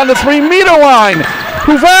from beyond the 3-meter line.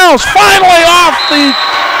 Huvels finally off the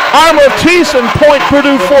arm of Thiessen. Point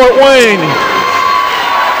Purdue Fort Wayne.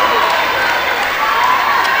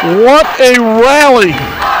 What a rally.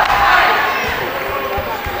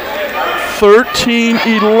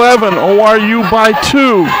 13-11. ORU by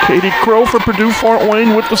 2. Katie Crow for Purdue Fort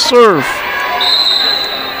Wayne with the serve.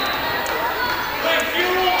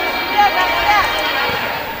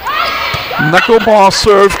 Knuckleball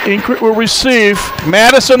serve. Inkret will receive.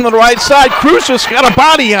 Madison on the right side. Crucis got a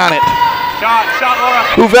body on it. Shot, Laura.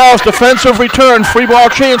 Huvels defensive return. Free ball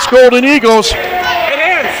chance. Golden Eagles. It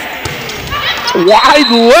is. Wide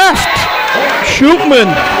left.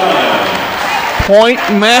 Schutman. Point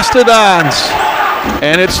Mastodons.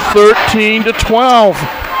 And it's 13-12.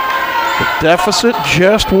 The deficit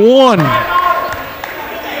just 1.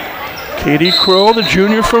 Katie Crow, the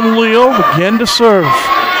junior from Lille, again to serve.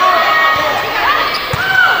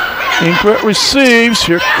 Inkret receives.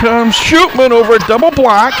 Here comes Schutman over a double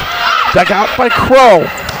block. Dug out by Crow.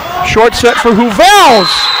 Short set for Huvels.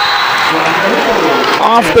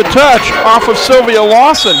 Off the touch, off of Sylvia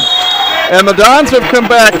Lawson. And the Dons have come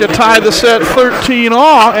back to tie the set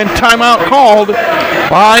 13-all, and timeout called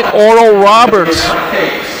by Oral Roberts.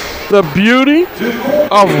 The beauty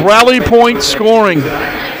of rally point scoring.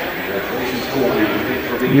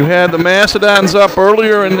 You had the Mastodons up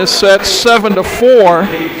earlier in this set 7-4,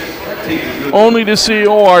 only to see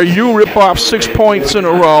ORU rip off 6 points in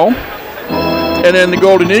a row. And then the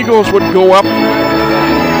Golden Eagles would go up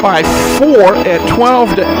by 4 at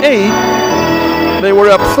 12-8. They were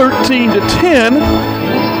up 13-10,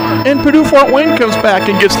 and Purdue Fort Wayne comes back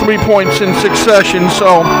and gets 3 points in succession.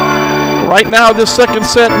 So right now this second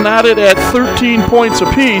set knotted at 13 points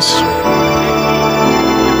apiece.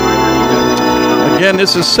 Again,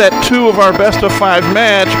 this is set 2 of our best of 5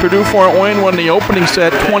 match. Purdue Fort Wayne won the opening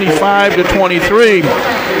set 25-23.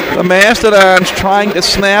 The Mastodons trying to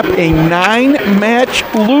snap a 9-match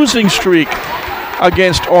losing streak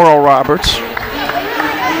against Oral Roberts.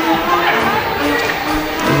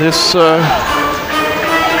 This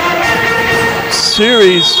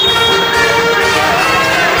series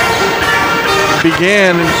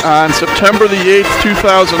began on September the 8th,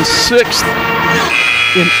 2006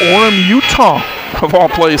 in Orem, Utah, of all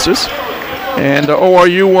places. And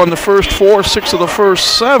ORU won the first 4, 6 of the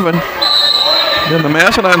first 7. Then the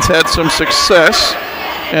Mastodons had some success,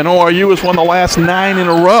 and ORU has won the last 9 in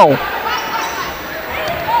a row.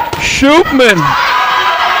 Schutman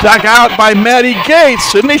dug out by Maddie Gates.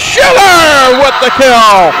 Sydney Schiller with the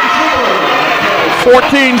kill.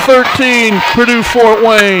 14-13, Purdue Fort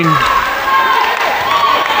Wayne.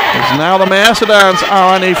 As now the Mastodons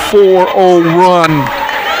are on a 4-0 run.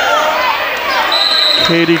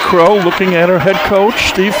 Katie Crow looking at her head coach,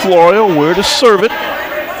 Steve Florio, where to serve it.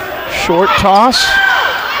 Short toss.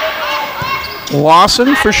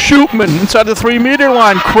 Lawson for Shootman inside the 3-meter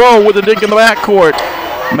line. Crow with a dig in the backcourt.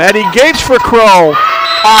 Maddie Gates for Crow.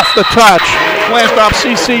 Off the touch. Glanced off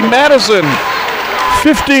CC Madison.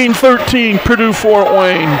 15-13 Purdue Fort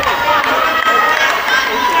Wayne.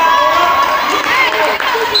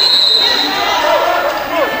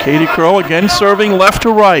 Katie Crow again serving left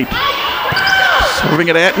to right. Serving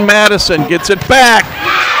it at Madison. Gets it back.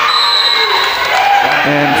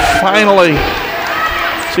 And finally,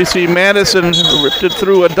 CC Madison ripped it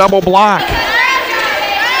through a double block.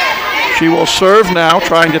 She will serve now,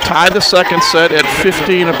 trying to tie the second set at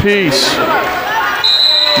 15 apiece.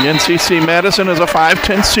 Again, CC Madison is a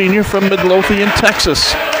 5'10 senior from Midlothian,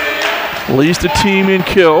 Texas. Leads the team in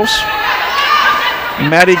kills.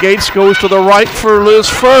 Maddie Gates goes to the right for Liz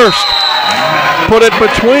First. Put it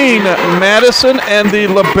between Madison and the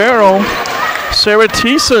libero, Sarah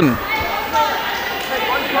Thiessen.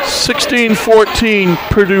 16-14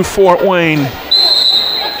 Purdue Fort Wayne.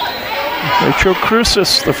 Rachel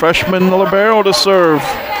Crucis, the freshman libero, to serve.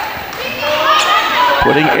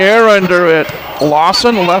 Putting air under it.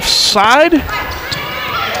 Lawson left side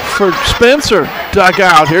for Spencer. Dug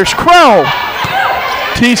out. Here's Crow.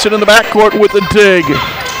 Thiessen in the backcourt with the dig.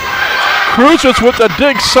 Crucis with the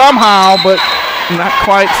dig somehow, but not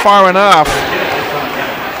quite far enough.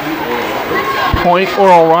 Point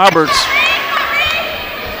Oral Roberts.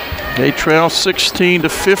 They trail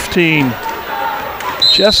 16-15.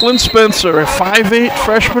 Jesslyn Spencer, a 5'8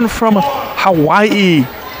 freshman from Hawaii,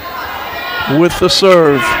 with the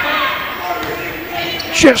serve.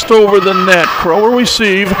 Just over the net. Crow will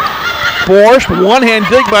receive. Borscht, one-hand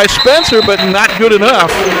dig by Spencer, but not good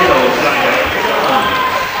enough.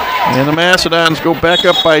 And the Mastodons go back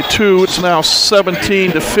up by 2. It's now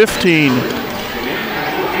 17-15.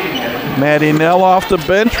 Maddie Nell off the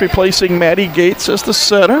bench, replacing Maddie Gates as the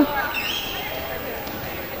setter.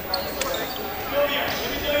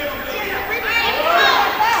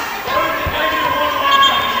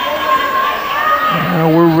 Now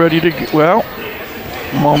we're ready to go. Well,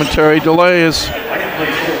 momentary delay as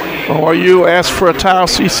ORU asked for a towel.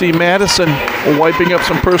 CC Madison wiping up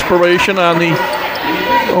some perspiration on the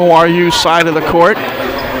ORU side of the court.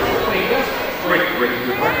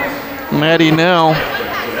 Maddie Nell,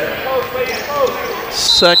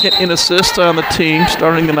 second in assists on the team,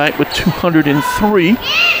 starting the night with 203.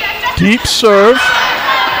 Deep serve.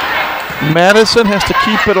 Madison has to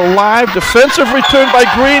keep it alive. Defensive return by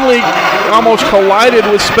Greenlee. Almost collided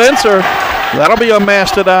with Spencer. That'll be a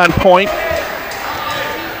Mastodon point.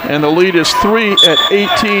 And the lead is 3 at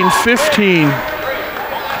 18-15.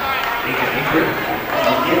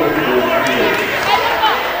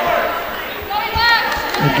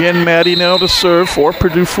 Again, Maddie now to serve for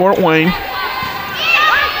Purdue Fort Wayne.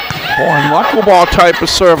 Boy, knuckleball type of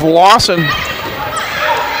serve. Lawson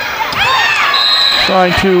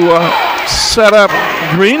trying to set up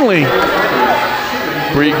Greenlee.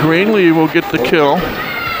 Bree Greenlee will get the kill.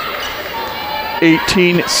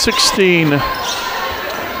 18-16.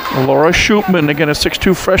 Laura Shootman, again a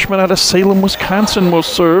 6'2 freshman out of Salem, Wisconsin, will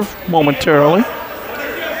serve momentarily.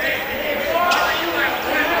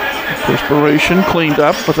 Perspiration cleaned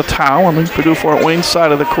up with a towel on the Purdue Fort Wayne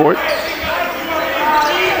side of the court.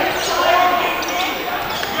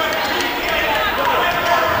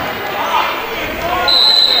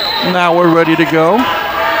 Now we're ready to go.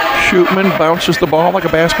 Shootman bounces the ball like a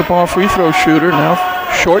basketball free throw shooter. Now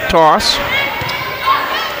short toss.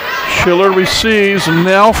 Schiller receives.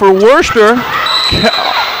 Nell for Worcester.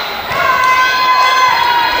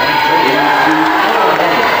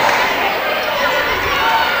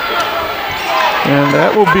 And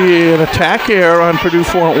that will be an attack error on Purdue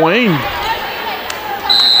Fort Wayne.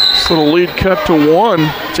 So the lead cut to 1.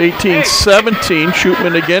 It's 18-17.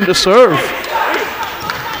 Shootman again to serve.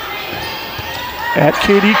 At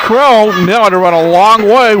Katie Crow, Nell had to run a long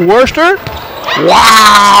way. Worcester.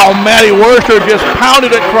 Wow, Maddie Worcester just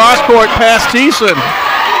pounded it cross court past Thiessen.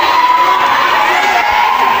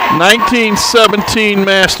 19-17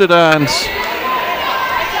 Mastodons.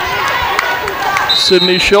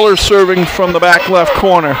 Sydney Schiller serving from the back left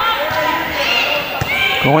corner.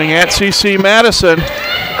 Going at CC Madison.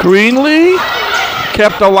 Greenlee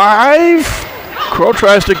kept alive. Crow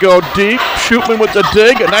tries to go deep. Shootman with the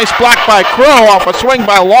dig. A nice block by Crow off a swing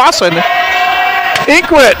by Lawson.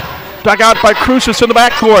 Inquit dug out by Crucis in the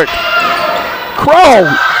backcourt.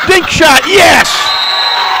 Crow, dink shot, yes!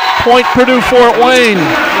 Point Purdue Fort Wayne.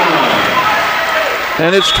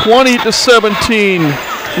 And it's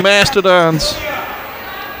 20-17 Mastodons.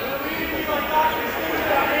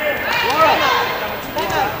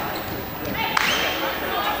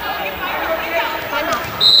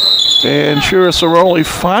 And Shira Ciroli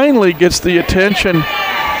finally gets the attention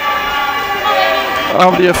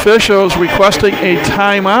of the officials requesting a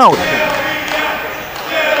timeout.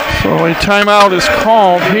 So a timeout is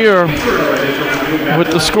called here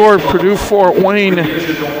with the score Purdue-Fort Wayne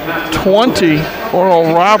 20,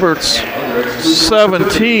 Oral Roberts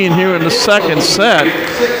 17 here in the second set.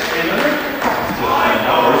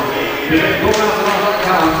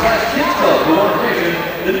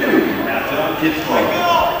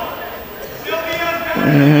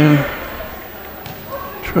 And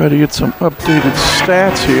try to get some updated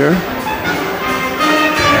stats here.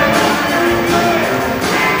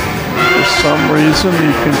 For some reason,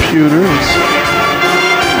 the computer is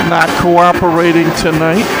not cooperating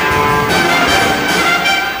tonight.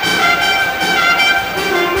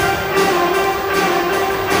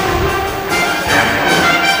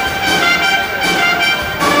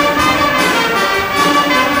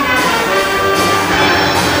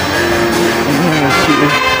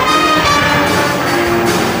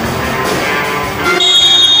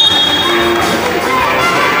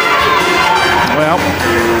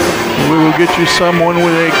 We will get you someone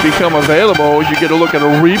when they become available. You get a look at a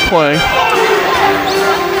replay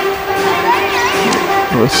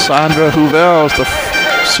with Sandra Huvels, the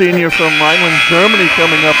senior from Rhineland, Germany,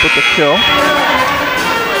 coming up with the kill.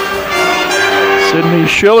 Sydney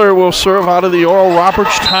Schiller will serve out of the Oral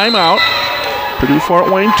Roberts timeout. Purdue-Fort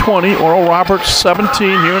Wayne 20, Oral Roberts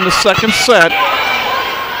 17 here in the second set.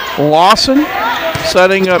 Lawson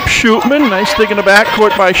setting up Schutman. Nice dig in the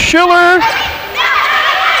backcourt by Schiller.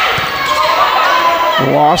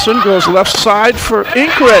 Lawson goes left side for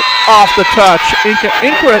Inkret off the touch.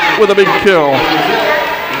 Inkret with a big kill.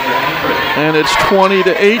 And it's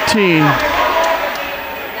 20-18.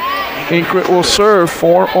 Inkret will serve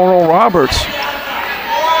for Oral Roberts.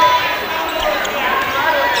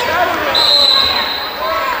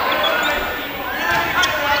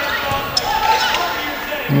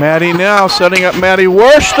 Maddie now setting up Maddie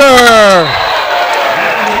Worcester.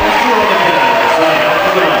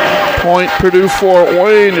 Point Purdue-Fort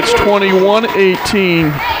Wayne, it's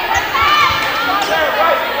 21-18.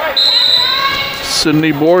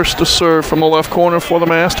 Sydney Borst to serve from the left corner for the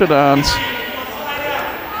Mastodons.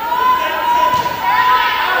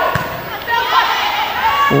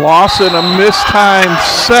 Lawson, a mistimed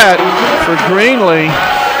set for Greenlee.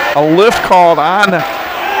 A lift called on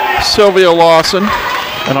Sylvia Lawson.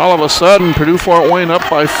 And all of a sudden, Purdue-Fort Wayne up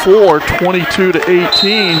by 4,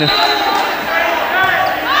 22-18.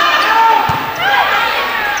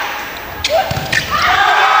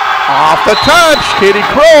 Off the touch, Katie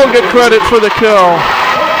Crow will get credit for the kill.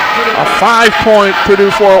 A 5-point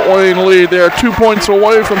Purdue-Fort Wayne lead. They are 2 points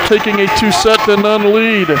away from taking a 2-set-to-none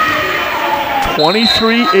lead.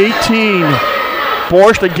 23-18.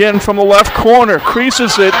 Borst again from the left corner.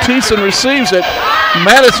 Creases it. Thiessen receives it.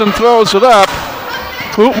 Madison throws it up.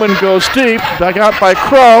 Hoopman goes deep. Dug out by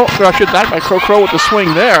Crow. Not by Crow. Crow with the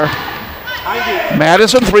swing there.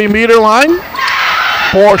 Madison, 3-meter line.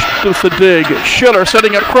 Borst with the dig. Schiller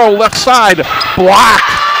setting up Crow left side. Block.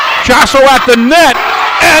 Josso at the net.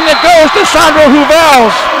 And it goes to Sandra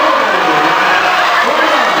Huvels.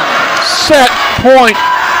 Set point.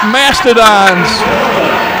 Mastodons.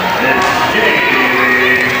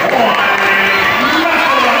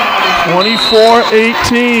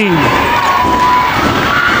 24-18.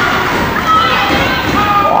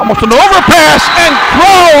 Almost an overpass, and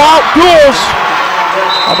Crow outduels,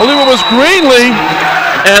 I believe it was Greenlee,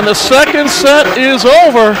 and the second set is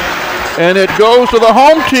over, and it goes to the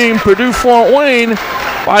home team, Purdue-Fort Wayne,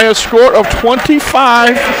 by a score of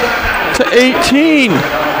 25-18.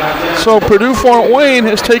 So Purdue-Fort Wayne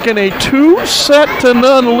has taken a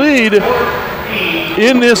 2-set-to-none lead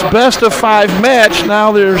in this best-of-5 match.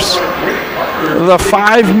 Now there's the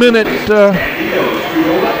 5-minute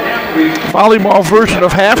volleyball version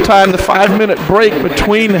of halftime, the 5-minute break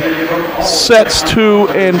between sets 2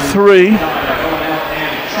 and 3.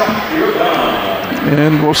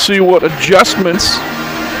 And we'll see what adjustments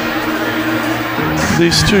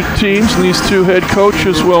these two teams and these two head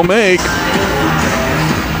coaches will make.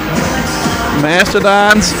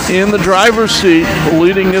 Mastodons in the driver's seat,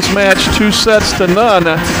 leading this match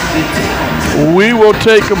 2-0. We will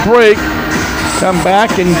take a break, come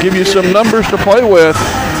back and give you some numbers to play with.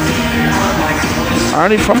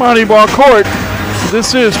 Arnie from Arnie Ball Court,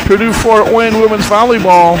 this is Purdue-Fort Wayne Women's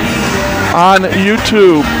Volleyball on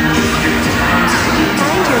YouTube.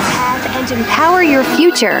 Find your path and empower your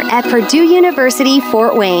future at Purdue University,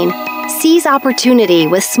 Fort Wayne. Seize opportunity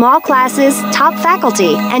with small classes, top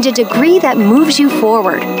faculty, and a degree that moves you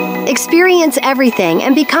forward. Experience everything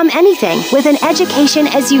and become anything with an education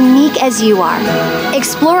as unique as you are.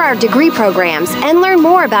 Explore our degree programs and learn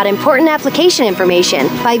more about important application information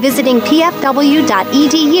by visiting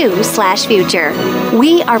pfw.edu/future.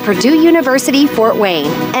 We are Purdue University, Fort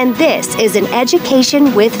Wayne, and this is an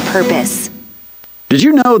education with purpose. Did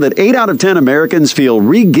you know that 8 out of 10 Americans feel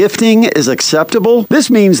regifting is acceptable? This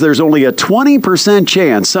means there's only a 20%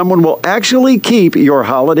 chance someone will actually keep your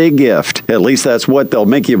holiday gift. At least that's what they'll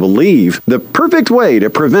make you believe. The perfect way to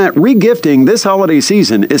prevent regifting this holiday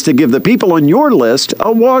season is to give the people on your list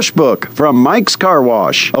a wash book from Mike's Car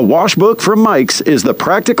Wash. A wash book from Mike's is the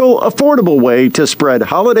practical, affordable way to spread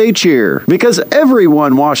holiday cheer. Because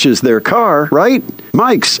everyone washes their car, right?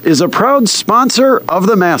 Mike's is a proud sponsor of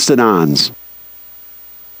the Mastodons.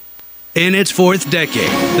 In its 4th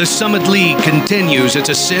decade, the Summit League continues its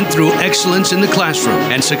ascent through excellence in the classroom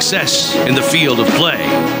and success in the field of play.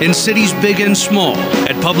 In cities big and small,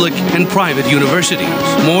 at public and private universities,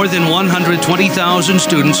 more than 120,000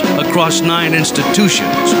 students across 9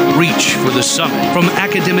 institutions reach for the summit. From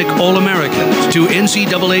academic All-Americans to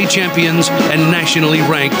NCAA champions and nationally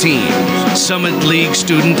ranked teams, Summit League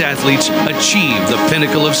student athletes achieve the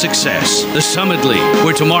pinnacle of success. The Summit League,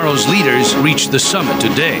 where tomorrow's leaders reach the summit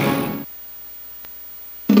today.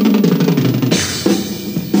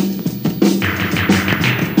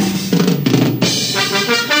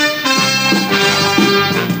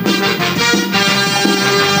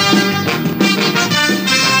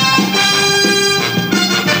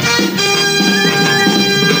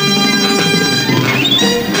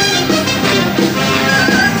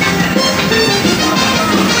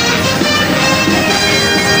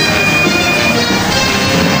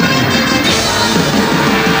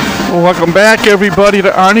 Welcome back, everybody,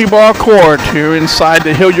 to Arnie Ball Court here inside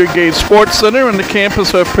the Hilliard Gate Sports Center on the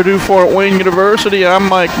campus of Purdue Fort Wayne University. I'm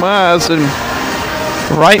Mike Maz, and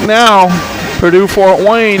right now, Purdue Fort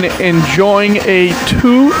Wayne enjoying a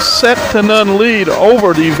 2-0 lead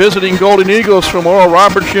over the visiting Golden Eagles from Oral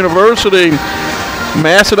Roberts University.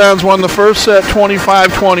 Mastodons won the first set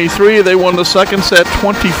 25-23. They won the second set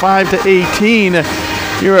 25-18.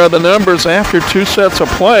 Here are the numbers after 2 sets of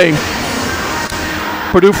play.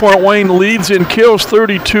 Purdue Fort Wayne leads in kills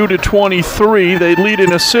 32-23. They lead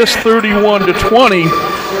in assists 31-20.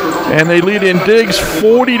 And they lead in digs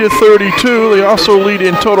 40-32. They also lead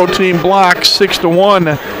in total team blocks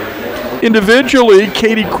 6-1. Individually,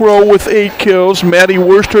 Katie Crow with 8 kills, Maddie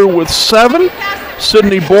Worster with 7,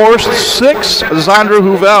 Sydney Borst 6, Zandra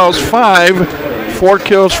Huvels 5, 4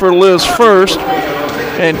 kills for Liz First,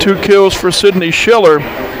 and 2 kills for Sydney Schiller.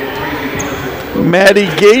 Maddie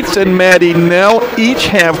Gates and Maddie Nell each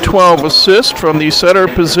have 12 assists from the center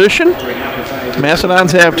position.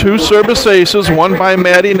 Mastodons have 2 service aces, one by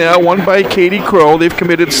Maddie Nell, one by Katie Crow. They've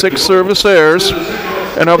committed 6 service errors,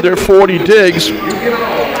 and of their 40 digs,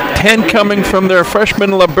 10 coming from their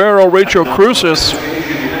freshman libero Rachel Cruces,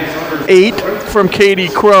 8 from Katie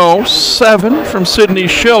Crow, 7 from Sydney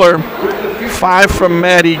Schiller, 5 from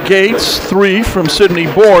Maddie Gates, 3 from Sydney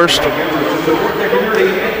Borst.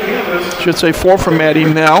 Should say 4 from Maddie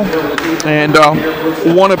Nell, and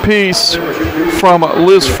 1 apiece from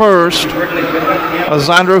Liz First,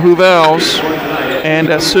 Zandra Huvels, and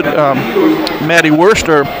Maddie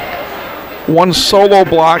Worster. 1 solo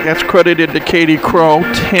block, that's credited to Katie Crow,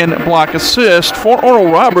 10 block assists. For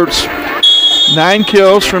Oral Roberts, 9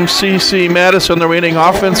 kills from C.C. Madison, the reigning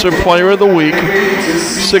Offensive Player of the Week.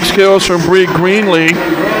 6 kills from Bree Greenlee.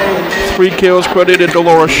 3 kills credited to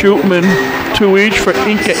Laura Schutman. 2 each for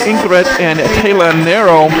Inka Inkret and Taylor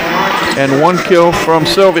Nero. And 1 kill from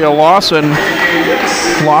Sylvia Lawson.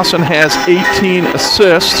 Lawson has 18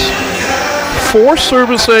 assists. 4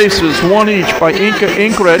 service aces, 1 each by Inka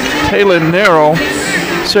Inkret, Taylor Nero,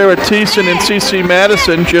 Sarah Thiessen, and C.C.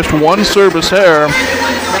 Madison, just 1 service error.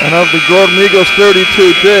 And of the Golden Eagles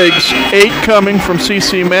 32 digs, 8 coming from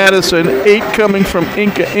C.C. Madison, 8 coming from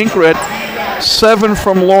Inka Inkret, 7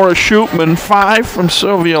 from Laura Schutman, 5 from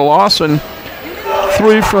Sylvia Lawson,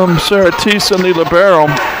 3 from Sarah Thiessen, the libero,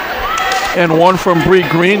 and 1 from Bree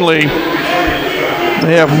Greenlee.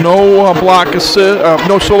 They have no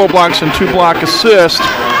no solo blocks and 2 block assists.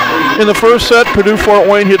 In the first set, Purdue Fort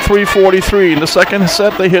Wayne hit 343. In the second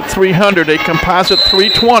set, they hit 300, a composite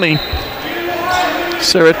 320.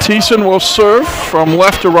 Sarah Thiessen will serve from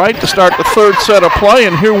left to right to start the third set of play,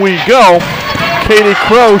 and here we go. Katie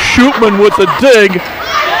Crow, Schutman with the dig.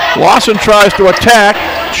 Lawson tries to attack.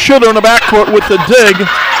 Schiller in the backcourt with the dig.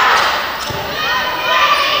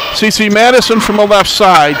 C.C. Madison from the left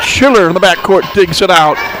side. Schiller in the backcourt digs it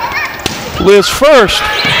out. Liz First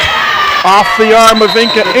off the arm of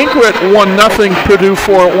Inca Inkrit, 1-0 Purdue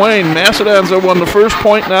Fort Wayne. Mastodons have won the first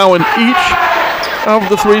point now in each of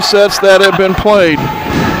the 3 sets that have been played.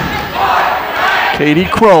 Katie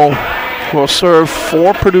Crow will serve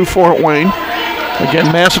for Purdue Fort Wayne.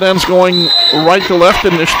 Again, Mastodons going right to left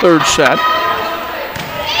in this 3rd set.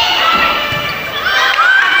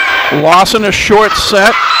 Lawson, a short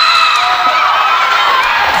set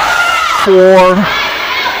for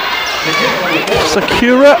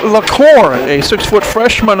Sakura Lacour, a 6-foot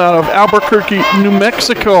freshman out of Albuquerque, New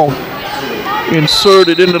Mexico.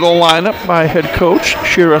 Inserted into the lineup by head coach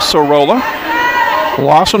Shira Sorolla.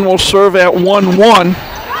 Lawson will serve at 1-1.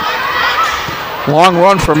 Long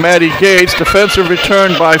run for Maddie Gates. Defensive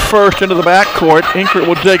return by First into the backcourt. Inkert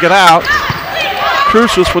will dig it out.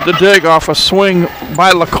 Crucis with the dig off a swing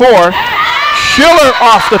by Lacour. Schiller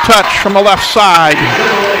off the touch from the left side.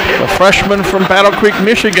 The freshman from Battle Creek,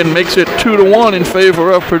 Michigan makes it 2-1 in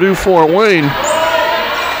favor of Purdue Fort Wayne.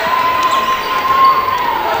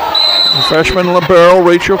 The freshman libero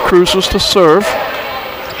Rachel Crucis to serve.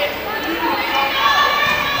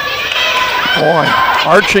 Boy,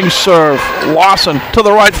 arching serve. Lawson to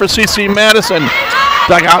the right for C.C. Madison.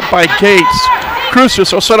 Dug out by Gates.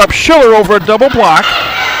 Crucis will set up Schiller over a double block.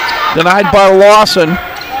 Denied by Lawson.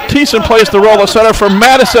 Thiessen plays the roller center for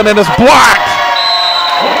Madison and is blocked.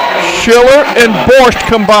 Schiller and Borscht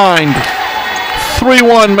combined.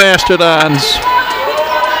 3-1 Mastodons.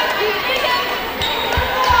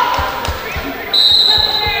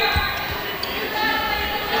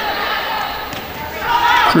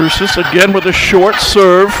 Crucis again with a short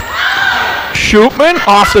serve. Schupman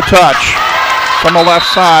off the touch from the left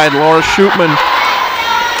side. Laura Schupman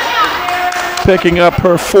picking up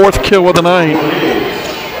her 4th kill of the night.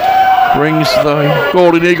 Brings the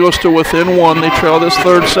Golden Eagles to within 1. They trail this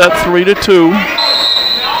 3rd set 3-2.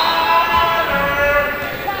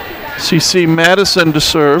 C.C. Madison to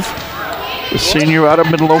serve. The senior out of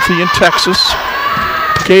Midlothian, Texas.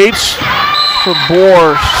 Gates for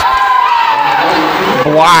Borscht.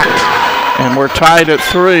 Blocked, and we're tied at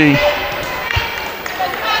 3.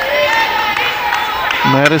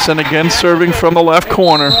 Madison again serving from the left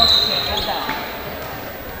corner.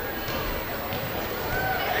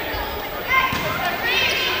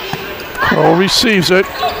 Crow receives it.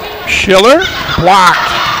 Schiller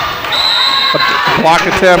blocked. A block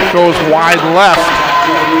attempt goes wide left.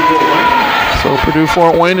 So Purdue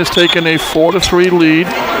Fort Wayne has taken a 4-3 lead.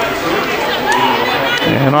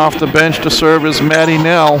 And off the bench to serve is Maddie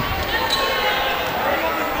Nell.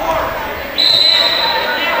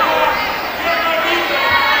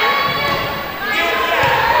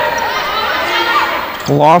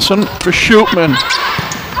 Lawson for Schupman.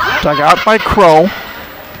 Dug out by Crow.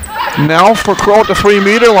 Nell for Crow at the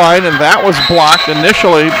 3-meter line, and that was blocked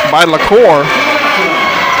initially by Lacour.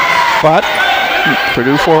 But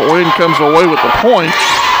Purdue Fort Wayne comes away with the point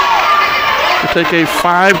to take a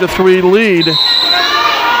 5-3 lead.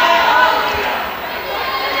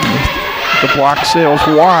 The block sails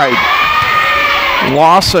wide.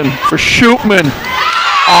 Lawson for Schupman.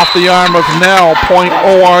 Off the arm of Nell. Point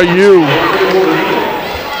ORU.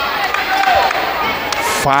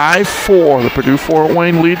 5-4. The Purdue Fort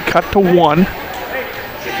Wayne lead cut to 1.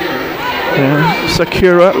 And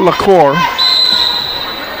Sakura Lacour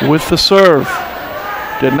with the serve.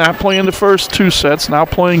 Did not play in the first 2 sets. Now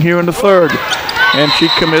playing here in the 3rd. And she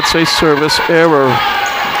commits a service error.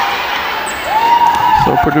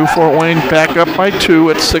 So Purdue Fort Wayne back up by 2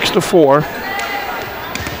 at 6-4.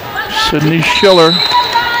 Sydney Schiller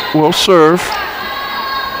will serve.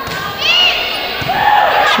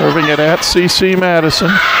 Serving it at C.C. Madison.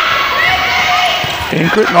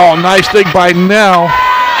 Inkert, oh, nice dig by Nell.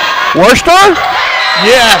 Worcester?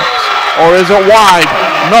 Yes. Or is it wide?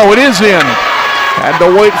 No, it is in. Had to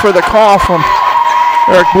wait for the call from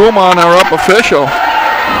Eric Boulmon, our up official.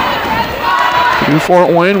 Purdue Fort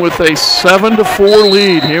Wayne with a 7-4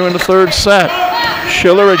 lead here in the 3rd set.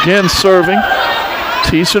 Schiller again serving.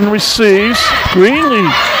 Thiessen receives. Greenlee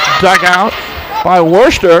dug out by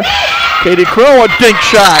Worcester. Katie Crow, a dink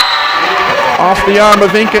shot off the arm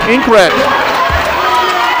of Inca Inkret.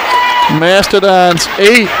 Mastodons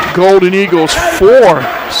 8, Golden Eagles 4,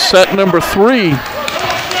 set number 3.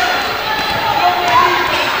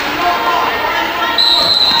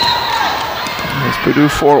 Purdue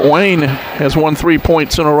Fort Wayne has won 3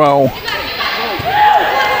 points in a row.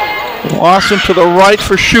 Lawson to the right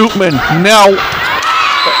for Schupman. Now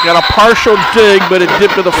got a partial dig, but it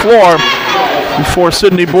dipped to the floor before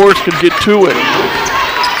Sydney Borscht could get to it.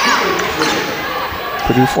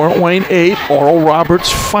 Purdue Fort Wayne 8, Oral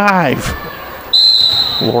Roberts 5.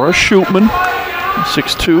 Laura Schupman,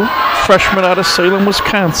 6'2", freshman out of Salem,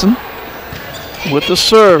 Wisconsin. with the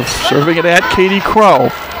serve. Serving it at Katie Crow.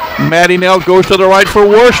 Maddie Nell goes to the right for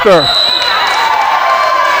Worcester.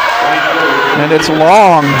 And it's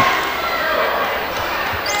long.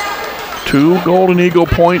 2 Golden Eagle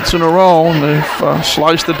points in a row, and they've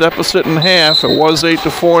sliced the deficit in half. It was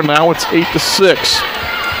 8-4, now it's 8-6.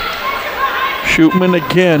 Shootman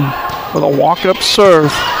again with a walk-up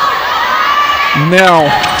serve. Now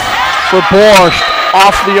for Borscht,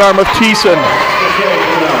 off the arm of Thiessen.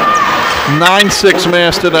 9-6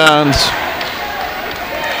 Mastodons.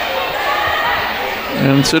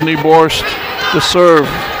 And Sydney Borscht to serve.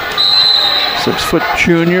 6-foot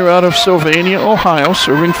junior out of Sylvania, Ohio,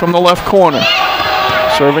 serving from the left corner.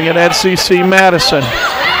 Serving it at CC Madison.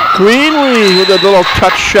 Greenlee with a little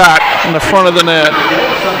touch shot in the front of the net.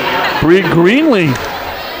 Bree Greenlee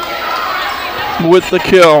with the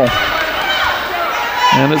kill.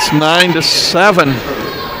 And it's 9-7.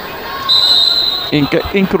 Inka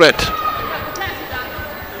Inkret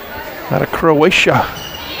out of Croatia.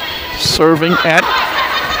 Serving at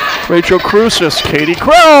Rachel Crucis. Katie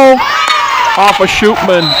Crow off of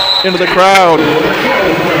Shootman into the crowd.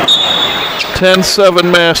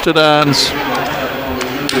 10-7 Mastodons.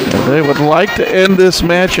 And they would like to end this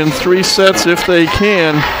match in 3 sets if they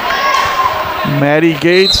can. Maddie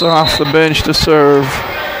Gates off the bench to serve.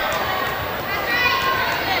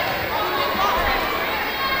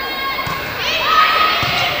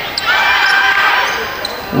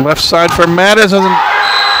 Left side for Madison.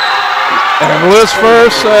 And Liz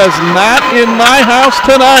First says, not in my house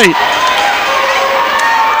tonight.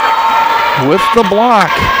 With the block.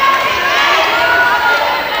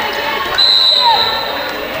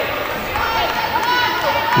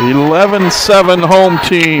 The 11-7 home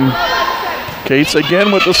team. Gates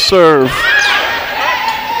again with the serve.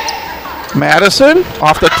 Madison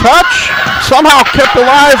off the touch. Somehow kept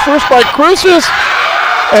alive first by Crucis.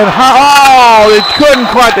 And they couldn't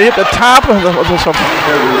quite. They hit the top of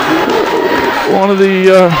one of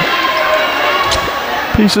the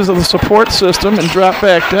pieces of the support system and dropped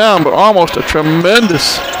back down, but almost a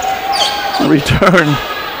tremendous return.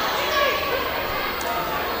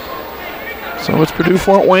 So it's Purdue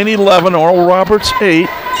Fort Wayne 11, Oral Roberts 8.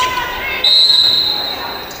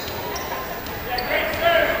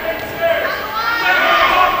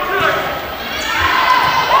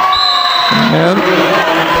 And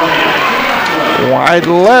wide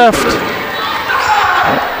left.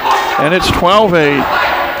 And it's 12-8.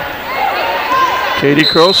 Katie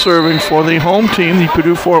Crow serving for the home team, the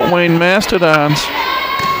Purdue Fort Wayne Mastodons.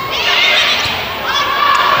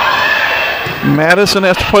 Madison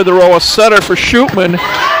has to play the role of setter for Shootman.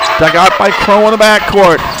 Dug out by Crow in the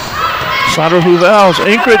backcourt. Sandra Huvels.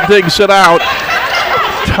 Inkret digs it out.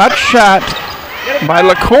 Touch shot by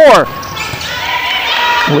LaCour.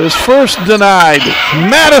 Liz First denied.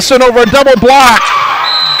 Madison over a double block.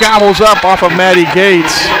 Gobbles up off of Maddie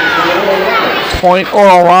Gates. Point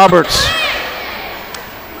Oral Roberts.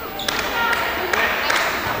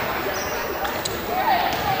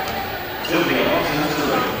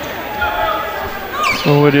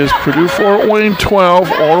 So it is Purdue Fort Wayne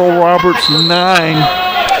 12, Oral Roberts 9.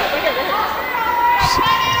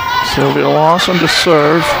 Sylvia Lawson to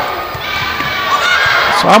serve.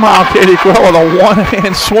 Somehow Katie Crow with a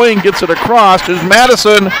one-hand swing gets it across. There's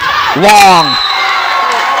Madison, long.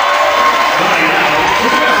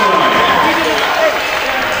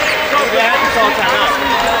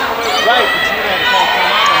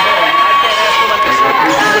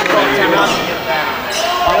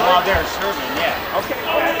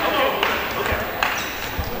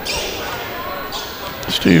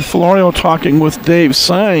 Steve Florio talking with Dave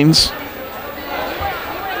Saenz.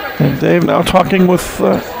 And Dave now talking with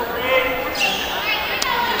Oral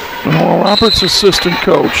Roberts' assistant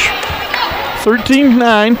coach.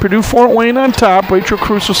 13-9, Purdue Fort Wayne on top. Rachel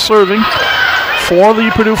Cruz is serving for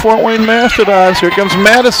the Purdue Fort Wayne Mastodons. Here comes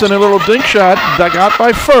Madison, a little dink shot, dug out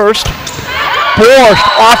by First. Borscht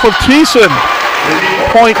off of Thiessen.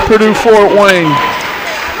 Point Purdue Fort Wayne.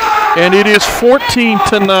 And it is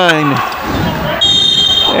 14-9.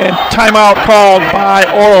 And timeout called by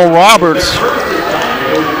Oral Roberts.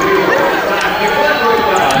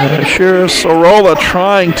 And Shira Sorolla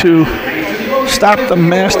trying to stop the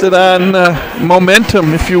Mastodon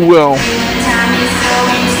momentum, if you will.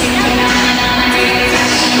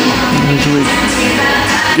 As we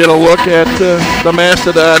get a look at the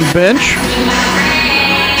Mastodon bench.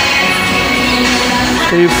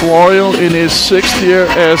 Steve Florio in his 6th year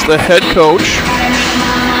as the head coach.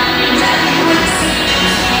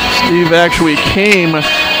 Steve actually came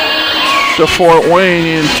to Fort Wayne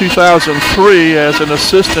in 2003 as an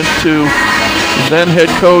assistant to Then head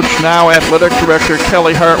coach, now athletic director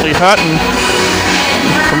Kelly Hartley Hutton,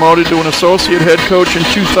 promoted to an associate head coach in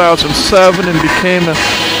 2007 and became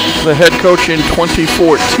the head coach in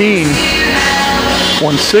 2014.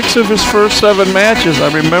 Won 6 of his first 7 matches.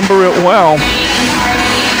 I remember it well.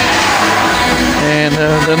 And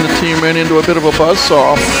then the team ran into a bit of a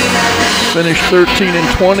buzzsaw. Finished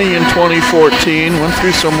 13-20 in 2014. Went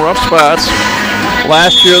through some rough spots.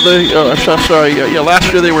 Last year they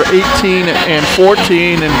were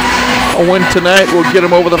 18-14, and a win tonight will get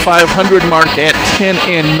them over the 500 mark at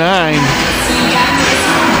 10-9.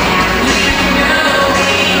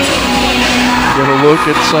 Get a look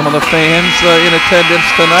at some of the fans in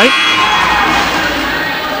attendance tonight.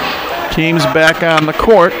 Teams back on the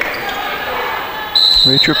court.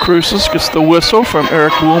 Rachel Cruces gets the whistle from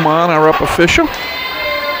Eric Woolman, our up official.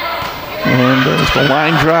 And there's the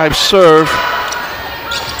line drive serve.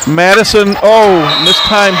 Madison,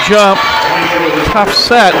 mistime jump. Tough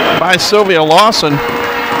set by Sylvia Lawson.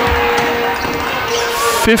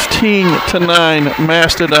 15-9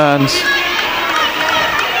 Mastodons.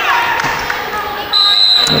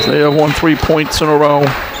 As they have won 3 points in a row.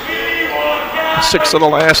 6 of the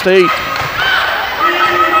last 8.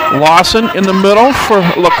 Lawson in the middle for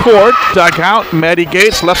LaCourt. Dug out. Maddie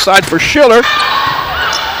Gates left side for Schiller.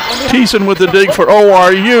 Thiessen with the dig for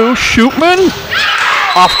ORU. Shootman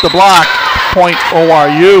off the block. Point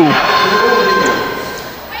ORU.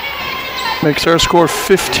 Makes our score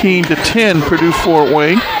 15-10 Purdue Fort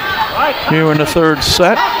Wayne here in the third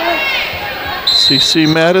set. CC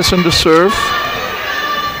Madison to serve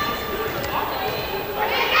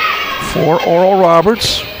for Oral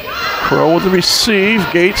Roberts. Crow with the receive.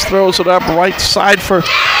 Gates throws it up right side for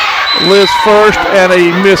Liz First, and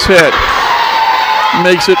a miss hit.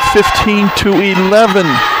 Makes it 15-11.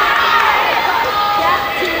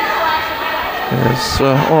 As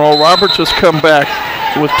Oral Roberts has come back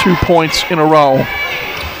with 2 points in a row.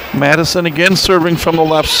 Madison again serving from the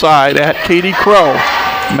left side at Katie Crow.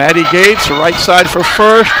 Maddie Gates, right side for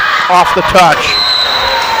First, off the touch.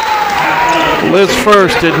 Liz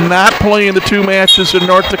First did not play in the 2 matches in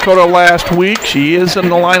North Dakota last week. She is in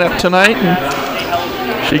the lineup tonight, and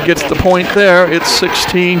she gets the point there. It's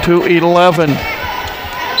 16-11.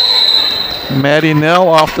 Maddie Nell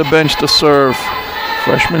off the bench to serve.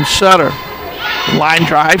 Freshman setter. Line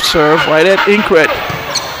drive serve right at Inkrit.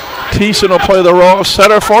 Thiessen will play the role of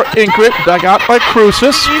setter for Inkrit. Dug out by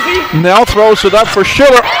Cruces. Nell throws it up for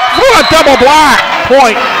Schiller. A double block.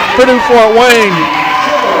 Point Purdue Fort Wayne.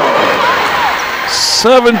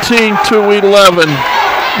 17-11.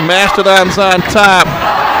 Mastodons on top.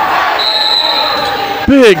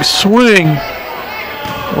 Big swing.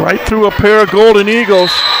 Right through a pair of Golden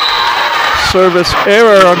Eagles. Service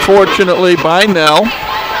error, unfortunately, by Nell.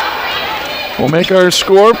 We'll make our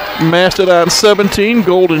score. Mastodon 17,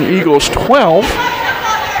 Golden Eagles 12.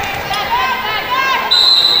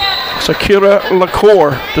 Sakira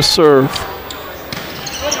LaCour to serve.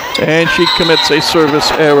 And she commits a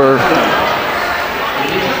service error.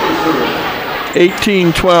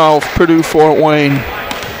 18-12, Purdue Fort Wayne.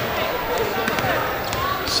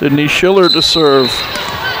 Sydney Schiller to serve.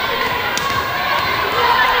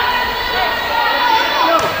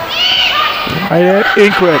 Right at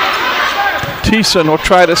Inkrit. Thiessen will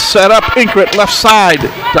try to set up Inkrit left side.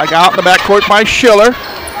 Dug out in the backcourt by Schiller.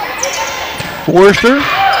 Worcester.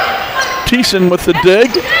 Thiessen with the dig.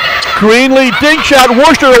 Greenlee dig shot.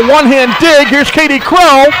 Worcester a one-hand dig. Here's Katie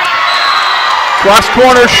Crow. Cross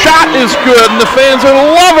corner shot is good, and the fans are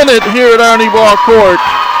loving it here at Arnie Ball Court.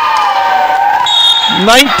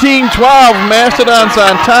 19-12, Mastodons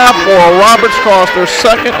on top. Oral Roberts calls their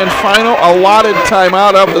second and final allotted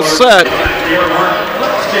timeout of the set.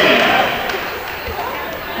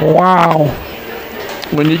 Wow.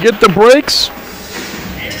 When you get the breaks,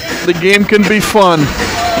 the game can be fun.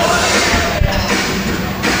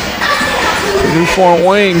 Purdue Fort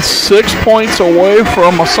Wayne 6 points away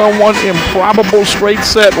from a somewhat improbable straight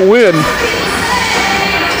set win.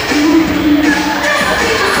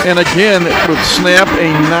 And again, it would snap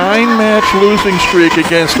a 9-match losing streak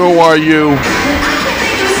against ORU.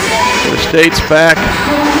 Which dates back,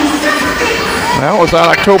 that was on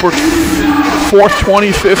October 4th,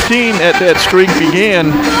 2015 that streak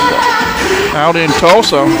began out in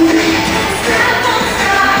Tulsa.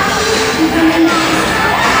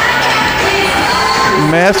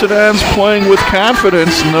 Mastodons playing with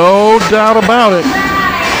confidence, no doubt about it.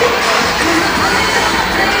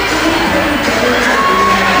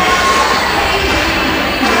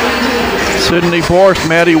 Sydney Borst,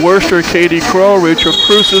 Maddie Worcester, Katie Crow, Rachel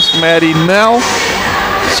Cruces, Maddie Nell.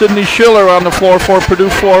 Sydney Schiller on the floor for Purdue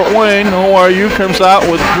Fort Wayne. ORU comes out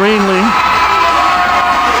with Greenlee,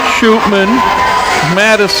 Shootman,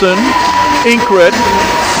 Madison, Inkret,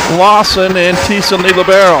 Lawson, and Thiessen, the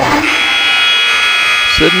libero.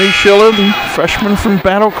 Sydney Schiller, the freshman from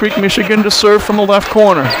Battle Creek, Michigan, to serve from the left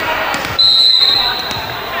corner.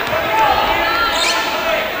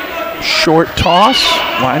 Short toss,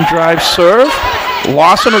 line drive serve.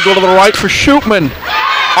 Lawson will go to the right for Shootman.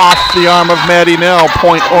 Off the arm of Maddie Nell,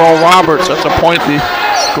 point Oral Roberts. That's a point the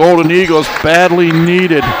Golden Eagles badly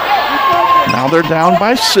needed. Now they're down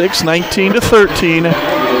by 6, 19-13,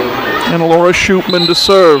 and Laura Shootman to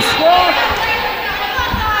serve.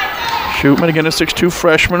 Shootman, again, a 6'2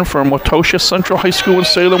 freshman from Watosha Central High School in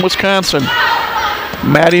Salem, Wisconsin.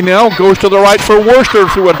 Maddie Nell goes to the right for Worcester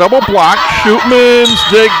through a double block. Shootman's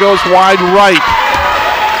dig goes wide right.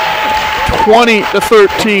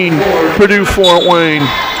 20-13, Purdue Fort Wayne.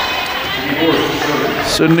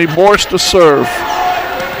 Sydney Borst to serve.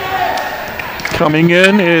 Coming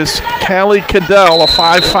in is Callie Cadell, a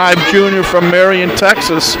 5'5 junior from Marion,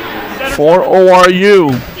 Texas, for ORU.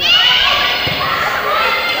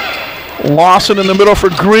 Lawson in the middle for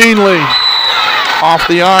Greenlee. Off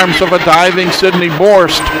the arms of a diving Sydney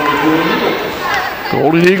Borst.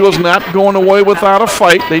 Golden Eagles not going away without a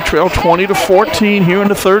fight. They trail 20-14 here in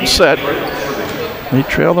the third set. They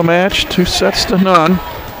trail the match 2-0.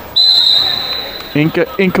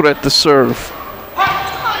 Inkret to serve.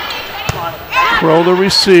 Throw the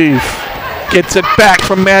receive. Gets it back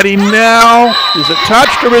from Maddie Nell. Is it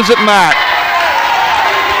touched or is it not?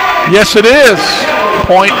 Yes, it is.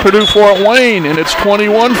 Point Purdue Fort Wayne, and it's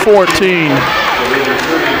 21-14.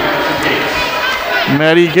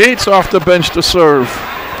 Maddie Gates off the bench to serve.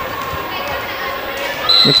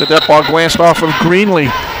 Looks at that ball glanced off of Greenlee.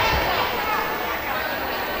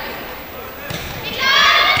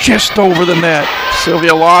 Just over the net.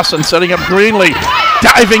 Sylvia Lawson setting up Greenlee.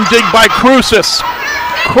 Diving dig by Crucis.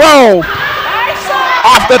 Crow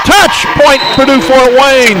off the touch. Point Purdue Fort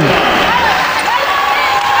Wayne.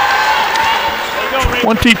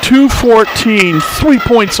 22-14, 3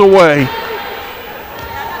 points away.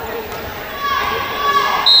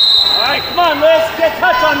 All right, come on, Liz, get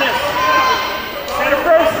touch on this. Set her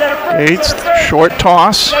first, set her first. Gates, set her first. short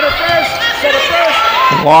toss. Set her first, set her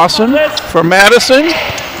first. Lawson for Madison.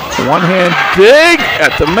 One hand dig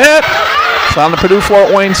at the net. It's on the Purdue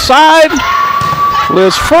Fort Wayne side.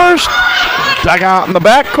 Liz first. Dug out in the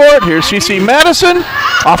backcourt. Here's CC Madison.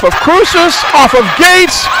 Off of Crucis, off of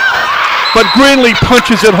Gates. But Greenlee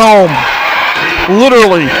punches it home.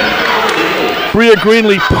 Literally. Bria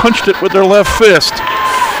Greenlee punched it with her left fist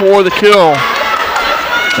for the kill.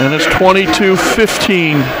 And it's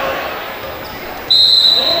 22-15.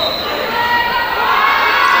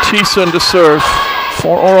 Thiessen to serve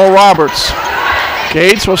for Oral Roberts.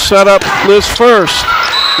 Gates will set up Liz first.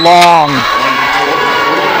 Long.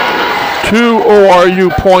 2 ORU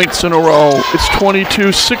points in a row. It's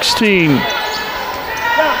 22-16.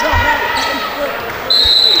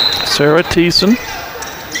 Sarah Thiessen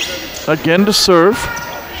again to serve.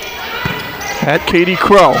 At Katie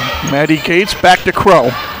Crow. Maddie Gates back to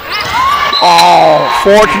Crow. Oh,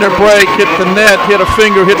 fortunate break. Hit the net, hit a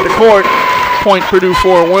finger, hit the court. Point Purdue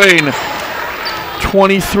Fort Wayne.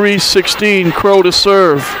 23-16, Crow to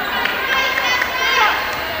serve.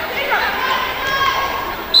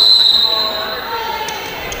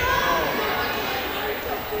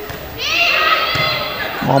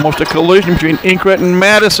 Almost a collision between Inkret and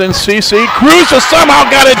Madison. CC Crucis somehow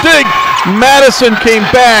got a dig. Madison came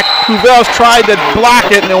back. Cuvels tried to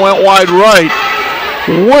block it and it went wide right.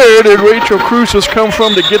 Where did Rachel Crucis come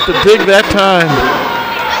from to get the dig that time?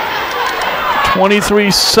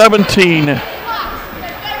 23-17.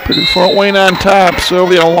 Purdue Fort Wayne on top.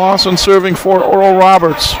 Sylvia Lawson serving for Oral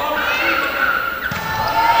Roberts.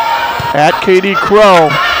 At Katie Crow.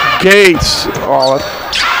 Gates. Oh,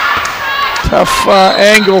 tough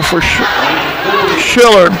angle for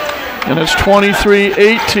Schiller. And it's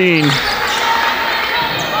 23-18.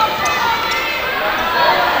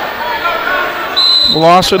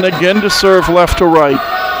 Lawson again to serve left to right.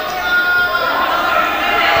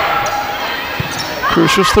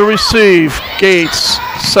 Crucis to receive. Gates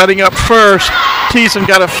setting up first. Thiessen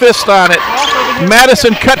got a fist on it.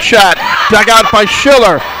 Madison cut shot. Dug out by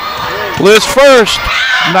Schiller. Liz first.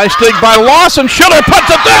 Nice dig by Lawson. Schiller puts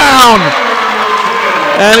it down.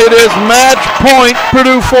 And it is match point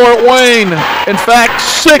Purdue Fort Wayne. In fact,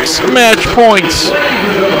 6 match points.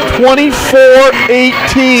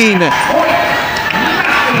 24-18.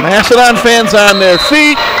 Mastodon fans on their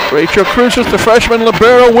feet. Rachel Crucis, the freshman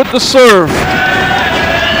libero, with the serve.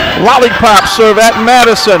 Lollipop serve at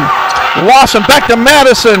Madison. Lawson back to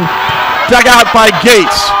Madison. Dug out by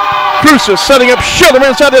Gates. Cruces setting up Schiller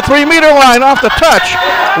inside the 3-meter line off the touch.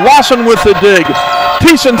 Lawson with the dig.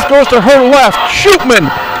 Thiessen goes to her left. Shootman.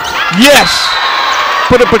 Yes.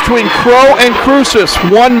 Put it between Crow and Cruces.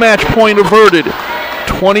 1 match point averted.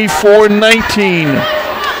 24-19.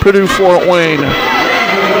 Purdue Fort Wayne.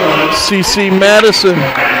 CC Madison,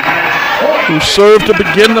 who served to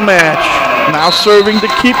begin the match, now serving to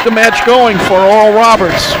keep the match going for Oral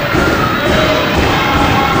Roberts.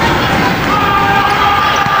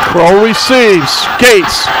 Crow receives.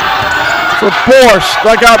 Gates for Borst.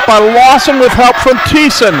 Dug out by Lawson with help from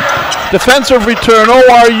Thiessen. Defensive return.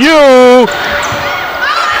 ORU.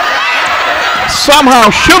 Somehow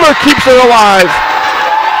Schiller keeps it alive.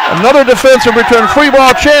 Another defensive return. Free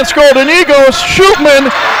ball chance. Golden Eagles.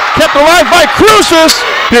 Shootman kept alive by Cruces.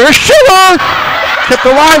 Here's Schiller. Kept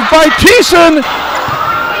alive by Thiessen.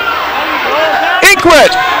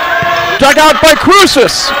 Inquit. Dug out by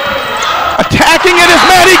Cruces. Attacking it is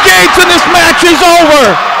Maddie Gates, and this match is over.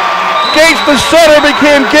 Gates the setter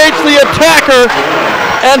became Gates the attacker,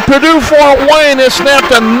 and Purdue Fort Wayne has snapped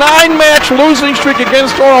a 9-match losing streak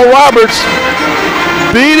against Oral Roberts,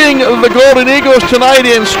 beating the Golden Eagles tonight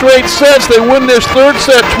in straight sets. They win this third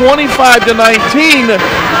set 25-19.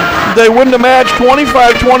 They win the match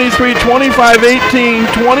 25-23, 25-18,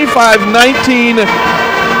 25-19.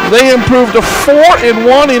 They improved to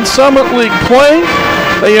 4-1 in Summit League play.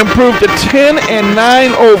 They improved to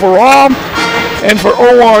 10-9 overall. And for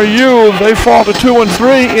ORU, they fall to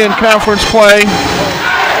 2-3 in conference play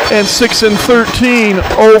and 6-13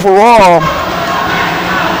 overall.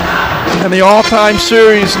 And the all-time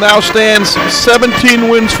series now stands 17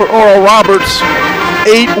 wins for Oral Roberts,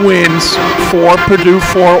 8 wins for Purdue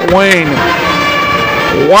Fort Wayne.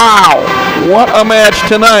 Wow, what a match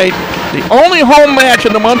tonight. The only home match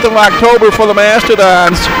in the month of October for the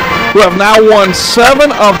Mastodons, who have now won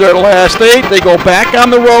 7 of their last 8. They go back on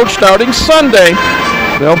the road starting Sunday.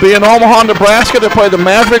 They'll be in Omaha, Nebraska to play the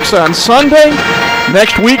Mavericks on Sunday.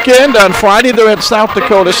 Next weekend, on Friday, they're at South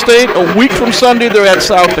Dakota State. A week from Sunday, they're at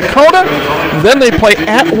South Dakota. Then they play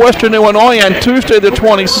at Western Illinois on Tuesday the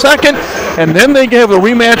 22nd. And then they have a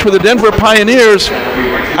rematch with the Denver Pioneers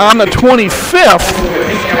on the 25th.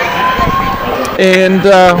 And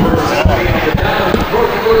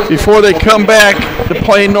before they come back to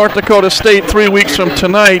play North Dakota State 3 weeks from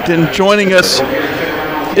tonight. And joining us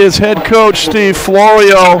is head coach Steve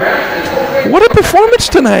Florio. What a performance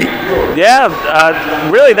tonight. Yeah,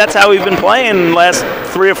 really that's how we've been playing the last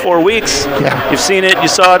 3 or 4 weeks. Yeah. You've seen it, you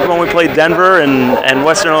saw it when we played Denver and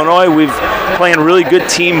Western Illinois. We've playing really good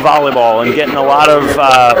team volleyball and getting a lot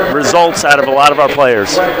of results out of a lot of our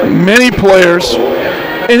players. Many players.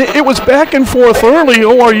 And it was back and forth early.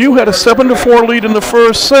 ORU had a 7-4 lead in the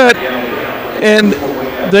first set, and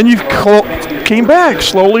then you came back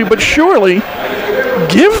slowly but surely.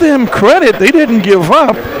 Give them credit. They didn't give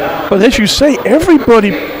up. But as you say,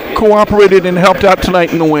 everybody cooperated and helped out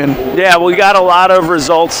tonight in the win. Yeah, we got a lot of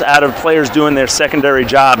results out of players doing their secondary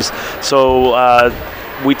jobs. So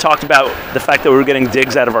we talked about the fact that we were getting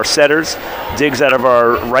digs out of our setters, digs out of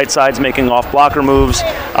our right sides, making off-blocker moves,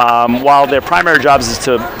 while their primary jobs is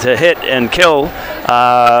to hit and kill.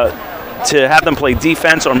 To have them play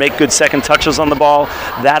defense or make good second touches on the ball,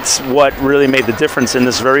 that's what really made the difference in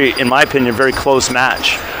this very, in my opinion, very close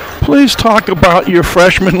match. Please talk about your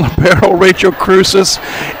freshman libero, Rachel Cruces.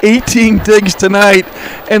 18 digs tonight,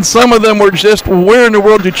 and some of them were just, where in the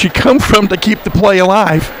world did she come from to keep the play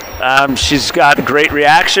alive? She's got great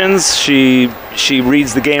reactions. She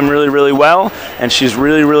reads the game really, really well, and she's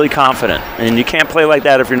really, really confident. And you can't play like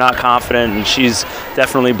that if you're not confident, and she's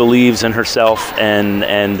definitely believes in herself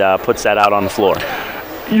and puts that out on the floor.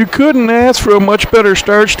 You couldn't ask for a much better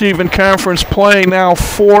start, Steve, in conference play. Now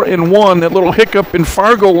 4-1. That little hiccup in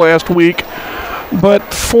Fargo last week, but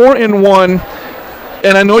 4-1.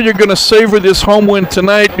 And I know you're going to savor this home win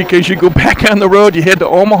tonight because you go back on the road. You head to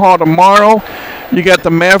Omaha tomorrow. You got the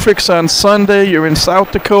Mavericks on Sunday. You're in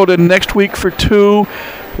South Dakota next week for 2.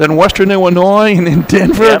 Then Western Illinois and in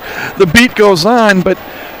Denver. Yep. The beat goes on, but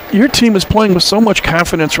your team is playing with so much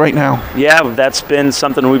confidence right now. Yeah, that's been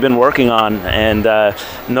something we've been working on, and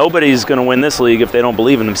nobody's going to win this league if they don't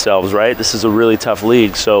believe in themselves, right? This is a really tough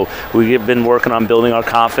league, so we've been working on building our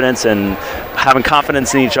confidence, and having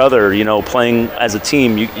confidence in each other, playing as a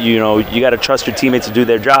team. You got to trust your teammates to do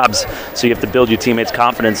their jobs, so you have to build your teammates'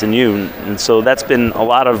 confidence in you. And so that's been a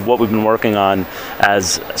lot of what we've been working on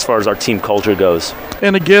as far as our team culture goes.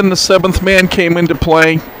 And again, the seventh man came into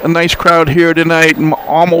play. A nice crowd here tonight, and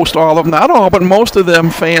almost all of them, not all, but most of them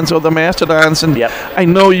fans of the Mastodons. And yep. I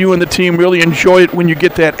know you and the team really enjoy it when you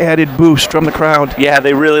get that added boost from the crowd. Yeah,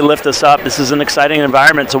 they really lift us up. This is an exciting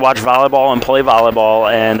environment to watch volleyball and play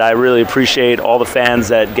volleyball, and I really appreciate all the fans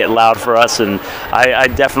that get loud for us, and I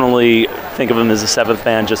definitely think of them as a seventh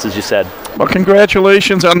man, just as you said. Well,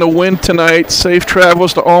 congratulations on the win tonight. Safe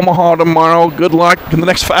travels to Omaha tomorrow. Good luck in the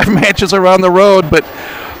next 5 matches around the road, but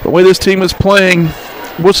the way this team is playing,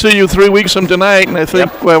 we'll see you 3 weeks from tonight, and I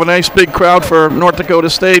think we'll have a nice big crowd for North Dakota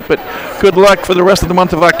State, but good luck for the rest of the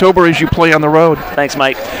month of October as you play on the road. Thanks,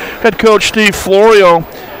 Mike. Head coach Steve Florio,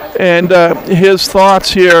 and his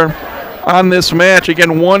thoughts here on this match.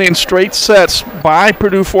 Again, won in straight sets by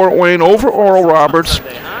Purdue Fort Wayne over Oral Roberts.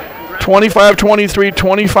 25-23,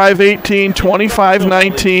 25-18,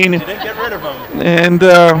 25-19. And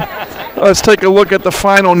let's take a look at the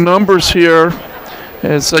final numbers here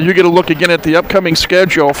as you get a look again at the upcoming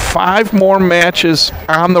schedule. 5 more matches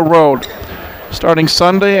on the road. Starting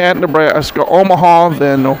Sunday at Nebraska, Omaha,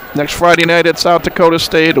 then next Friday night at South Dakota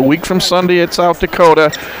State, a week from Sunday at South Dakota.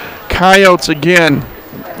 Coyotes again,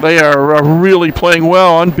 they are really playing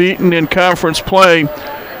well, unbeaten in conference play,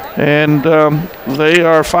 and they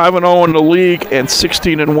are 5-0 in the league and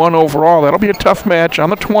 16-1 overall. That'll be a tough match on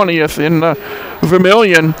the 20th in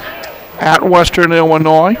Vermillion at Western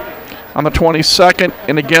Illinois. On the 22nd,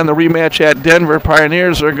 and again, the rematch at Denver.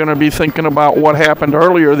 Pioneers are going to be thinking about what happened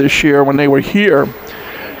earlier this year when they were here.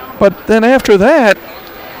 But then after that,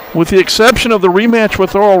 with the exception of the rematch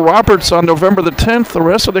with Oral Roberts on November the 10th, the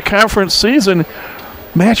rest of the conference season,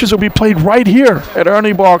 matches will be played right here at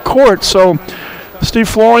Ernie Ball Court. So Steve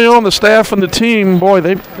Florio and the staff and the team, boy,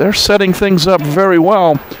 they're setting things up very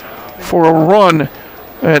well for a run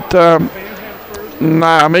at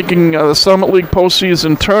making the Summit League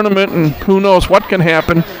postseason tournament, and who knows what can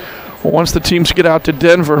happen once the teams get out to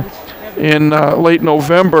Denver in late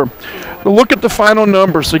November. Look at the final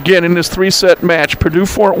numbers again in this 3-set match. Purdue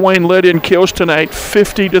Fort Wayne led in kills tonight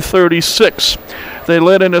 50-36. They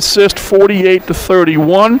led in assist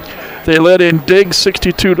 48-31. They led in digs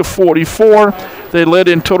 62-44. They led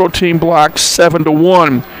in total team blocks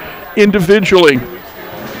 7-1. Individually,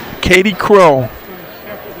 Katie Crow,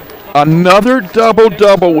 another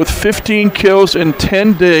double-double with 15 kills and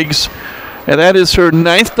 10 digs, and that is her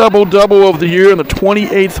 9th double-double of the year and the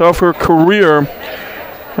 28th of her career.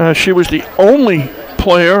 She was the only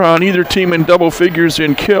player on either team in double figures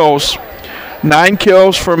in kills. 9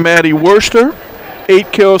 kills from Maddie Worster,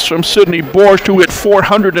 8 kills from Sydney Borst, who hit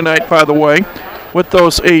 400 tonight, by the way, with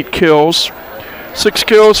those 8 kills. 6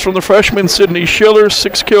 kills from the freshman Sydney Schiller,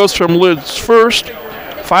 6 kills from Liz First,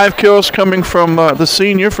 5 kills coming from the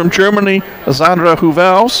senior from Germany, Sandra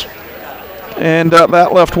Huvals. And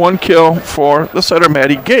that left 1 kill for the setter,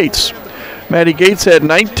 Maddie Gates. Maddie Gates had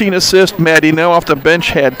 19 assists. Maddie Nell off the bench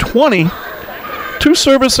had 20. 2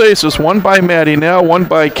 service aces, one by Maddie Nell, one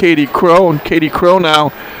by Katie Crow. And Katie Crow now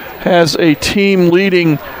has a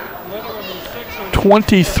team-leading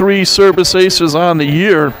 23 service aces on the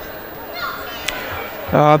year.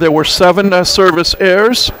 There were 7 service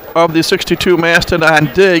errors of the 62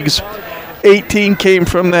 Mastodon digs. 18 came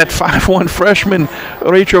from that 5'1 freshman,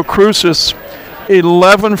 Rachel Crucis.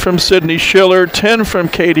 11 from Sydney Schiller, 10 from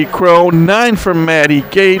Katie Crow, 9 from Maddie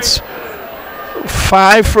Gates,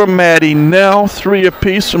 5 from Maddie Nell, 3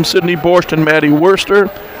 apiece from Sydney Borst and Maddie Worster,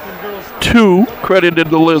 2 credited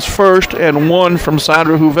to Liz First, and 1 from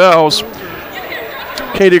Sandra Huvels.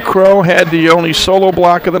 Katie Crow had the only solo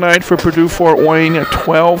block of the night for Purdue Fort Wayne,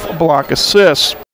 12 block assists.